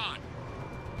back on.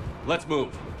 Let's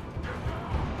move.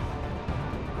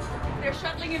 They're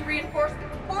shuttling in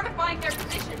reinforcements, fortifying their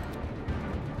position.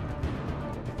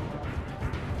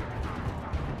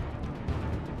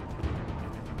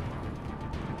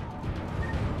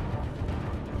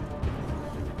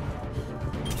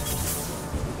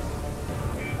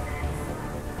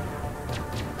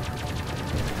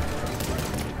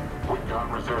 We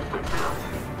got resistance here.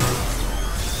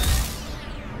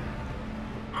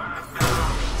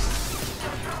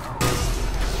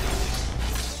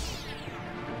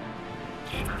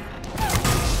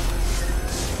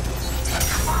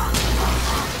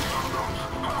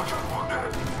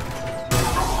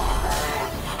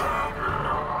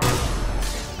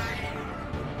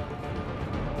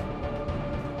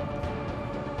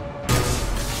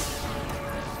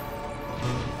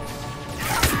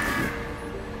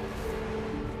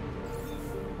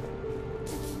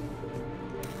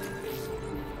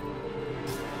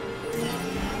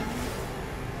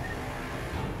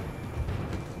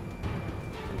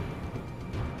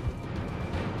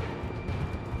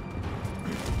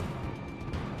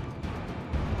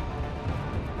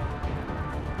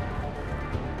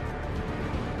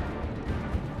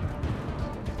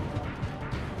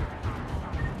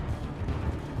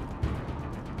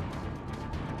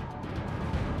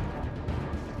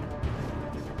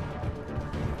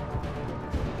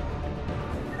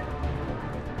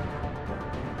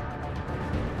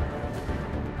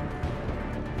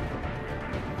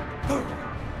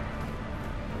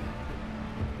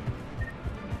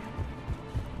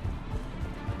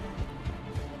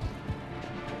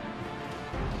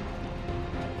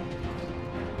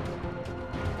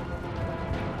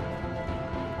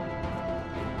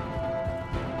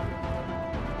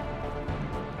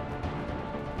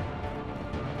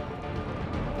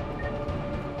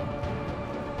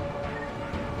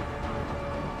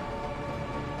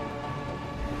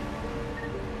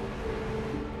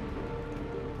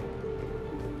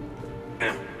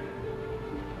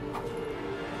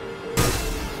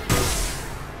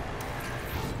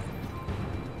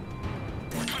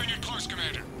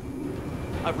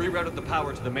 rerouted the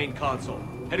power to the main console.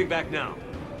 Heading back now.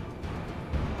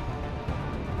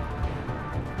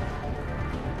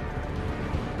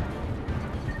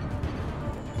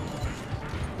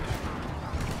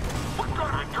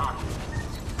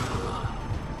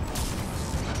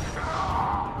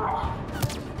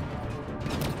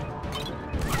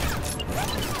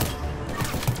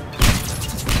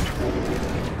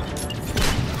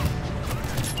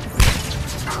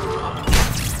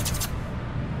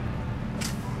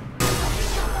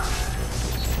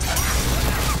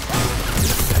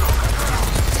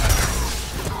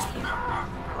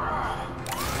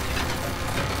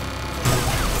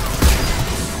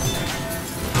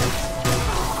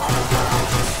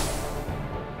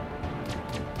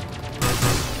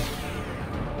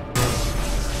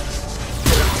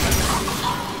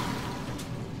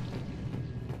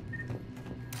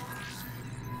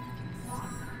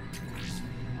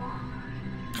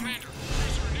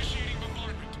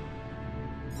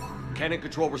 Cannon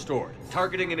control restored.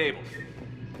 Targeting enabled.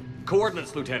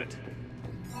 Coordinates, Lieutenant.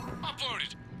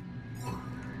 Uploaded.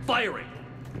 Firing!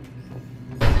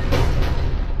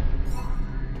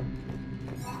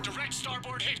 Direct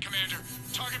starboard hit, Commander.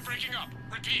 Target breaking up.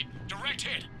 Repeat, direct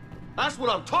hit. That's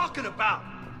what I'm talking about!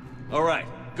 All right.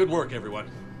 Good work, everyone.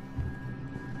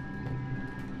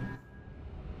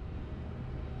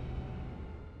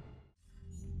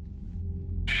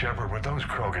 Shepard, with those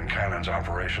Krogan cannons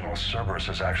operational, Cerberus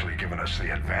has actually given us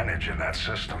the advantage in that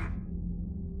system.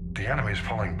 The enemy's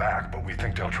pulling back, but we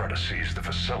think they'll try to seize the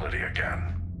facility again.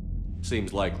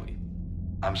 Seems likely.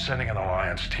 I'm sending an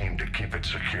Alliance team to keep it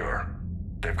secure.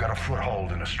 They've got a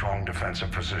foothold in a strong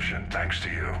defensive position, thanks to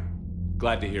you.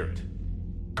 Glad to hear it.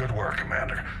 Good work,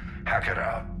 Commander. Hack it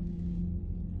out.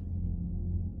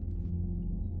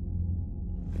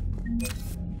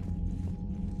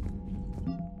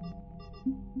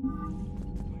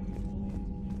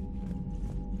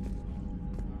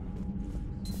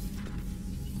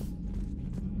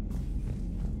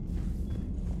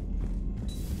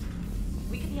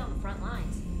 We could be on the front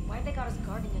lines. Why'd they got us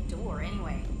guarding a door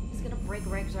anyway? He's gonna break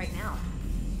regs right now.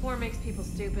 War makes people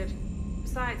stupid.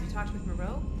 Besides, you talked with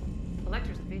Moreau?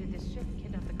 Electors invaded this ship and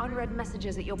kidnapped the crew. Unread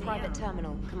messages at your private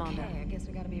terminal, Commander. Okay, I guess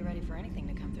we gotta be ready for anything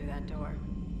to come through that door.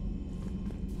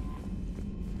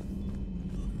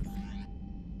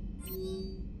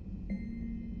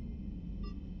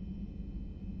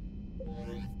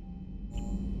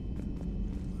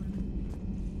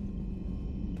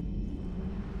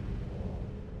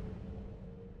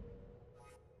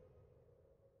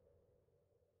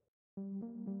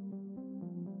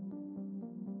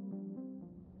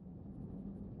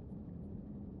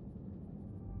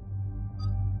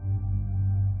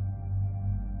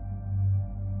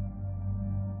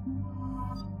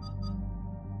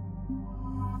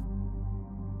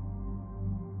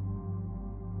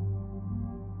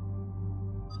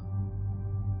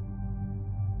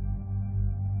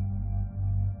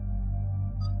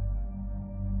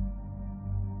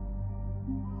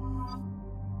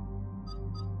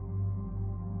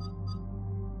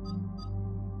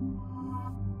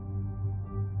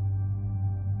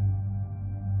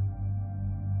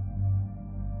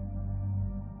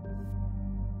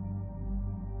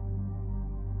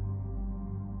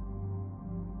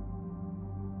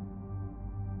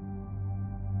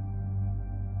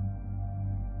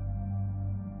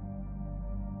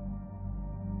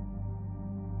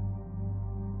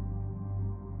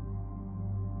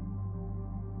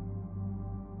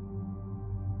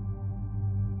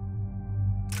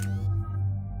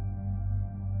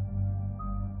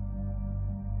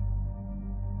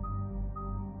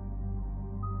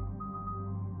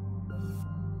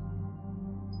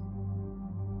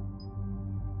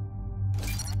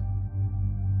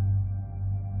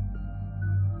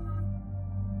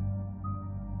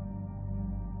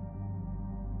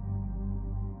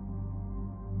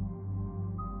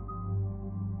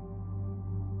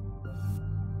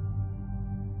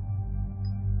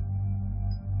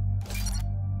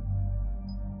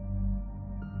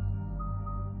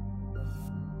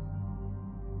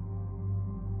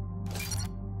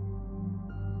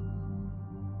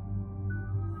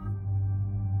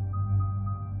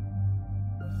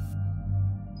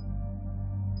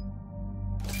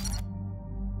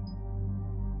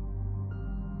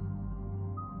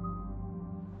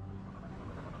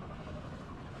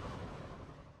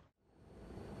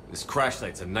 This crash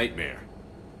site's a nightmare.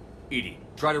 Edie,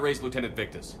 try to raise Lieutenant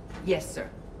Victus. Yes, sir.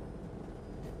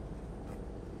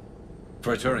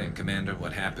 Praetorian Commander,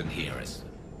 what happened here is...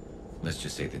 let's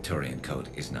just say the Turian Code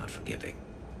is not forgiving.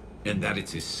 And that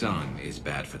it's his son is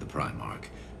bad for the Primarch.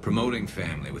 Promoting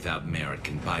family without merit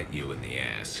can bite you in the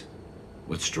ass.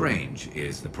 What's strange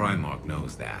is the Primarch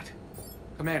knows that.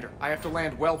 Commander, I have to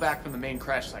land well back from the main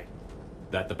crash site.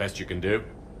 That the best you can do?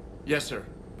 Yes, sir.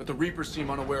 But the Reapers seem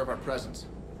unaware of our presence.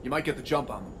 You might get the jump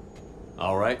on them.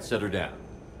 All right, set her down.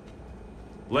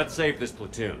 Let's save this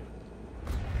platoon.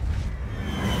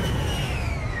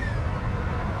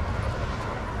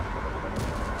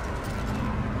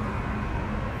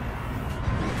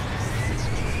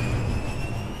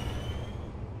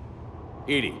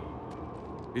 Edie,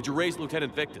 did you raise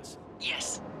Lieutenant Victus?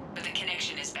 Yes, but the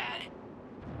connection is bad.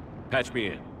 Patch me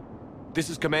in. This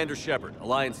is Commander Shepard,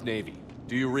 Alliance Navy.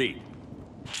 Do you read?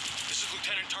 This is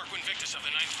Lieutenant Tarquin Victus of the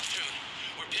 9th Platoon.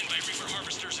 We're pinned by Reaper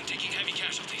harvesters and taking heavy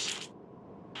casualties.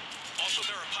 Also,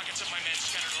 there are pockets of my men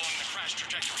scattered along the crash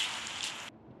trajectory.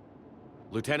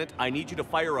 Lieutenant, I need you to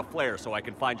fire a flare so I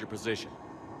can find your position.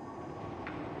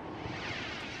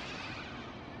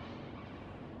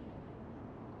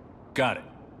 Got it.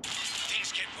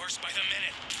 Things get worse by the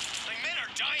minute. My men are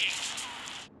dying.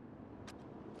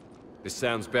 This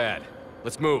sounds bad.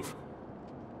 Let's move.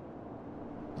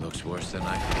 Looks worse than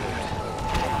I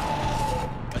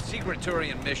feared. A secret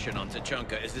Turian mission on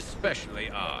Tachanka is especially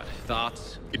odd.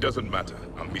 Thoughts? It doesn't matter.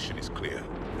 Our mission is clear.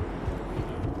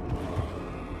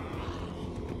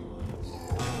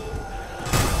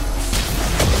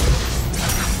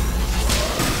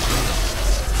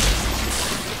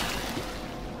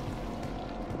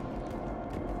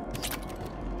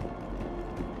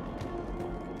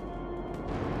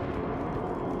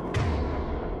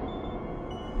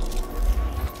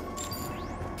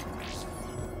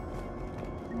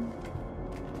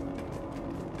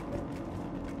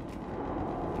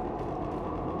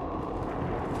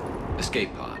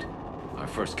 Escape pod. Our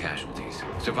first casualties.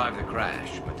 Survived the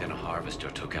crash, but then a harvester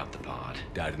took out the pod.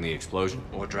 Died in the explosion?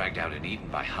 Or dragged out and eaten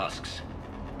by husks.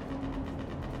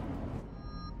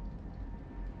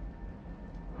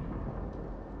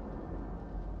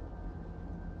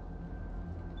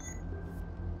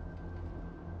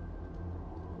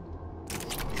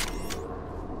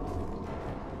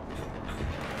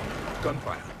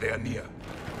 Gunfire. They are near.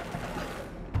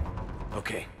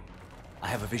 Okay. I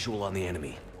have a visual on the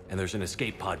enemy, and there's an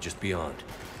escape pod just beyond.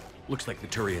 Looks like the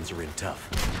Turians are in tough.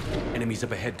 Enemies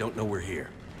up ahead don't know we're here.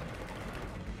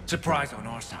 Surprise on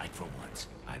our side for once.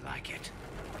 I like it.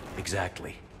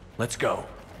 Exactly. Let's go.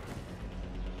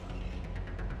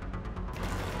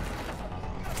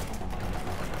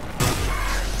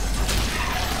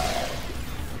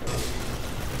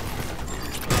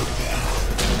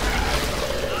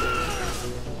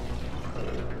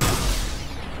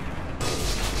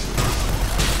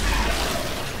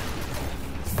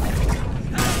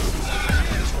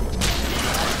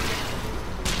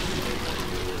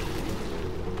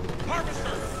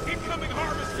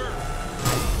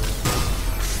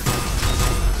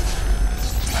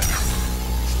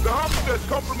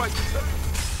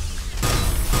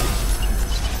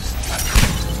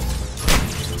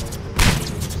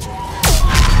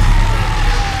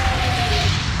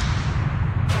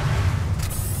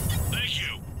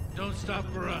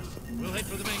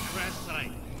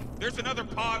 There's another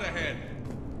pod ahead.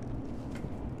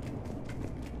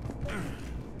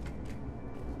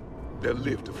 They'll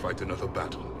live to fight another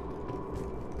battle.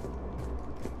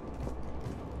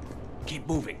 Keep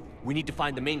moving. We need to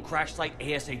find the main crash site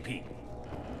ASAP.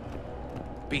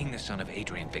 Being the son of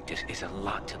Adrian Victus is a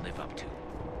lot to live up to.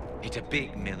 It's a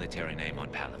big military name on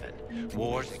Palaven.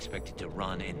 War's expected to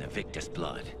run in the Victus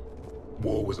blood.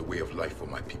 War was a way of life for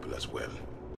my people as well.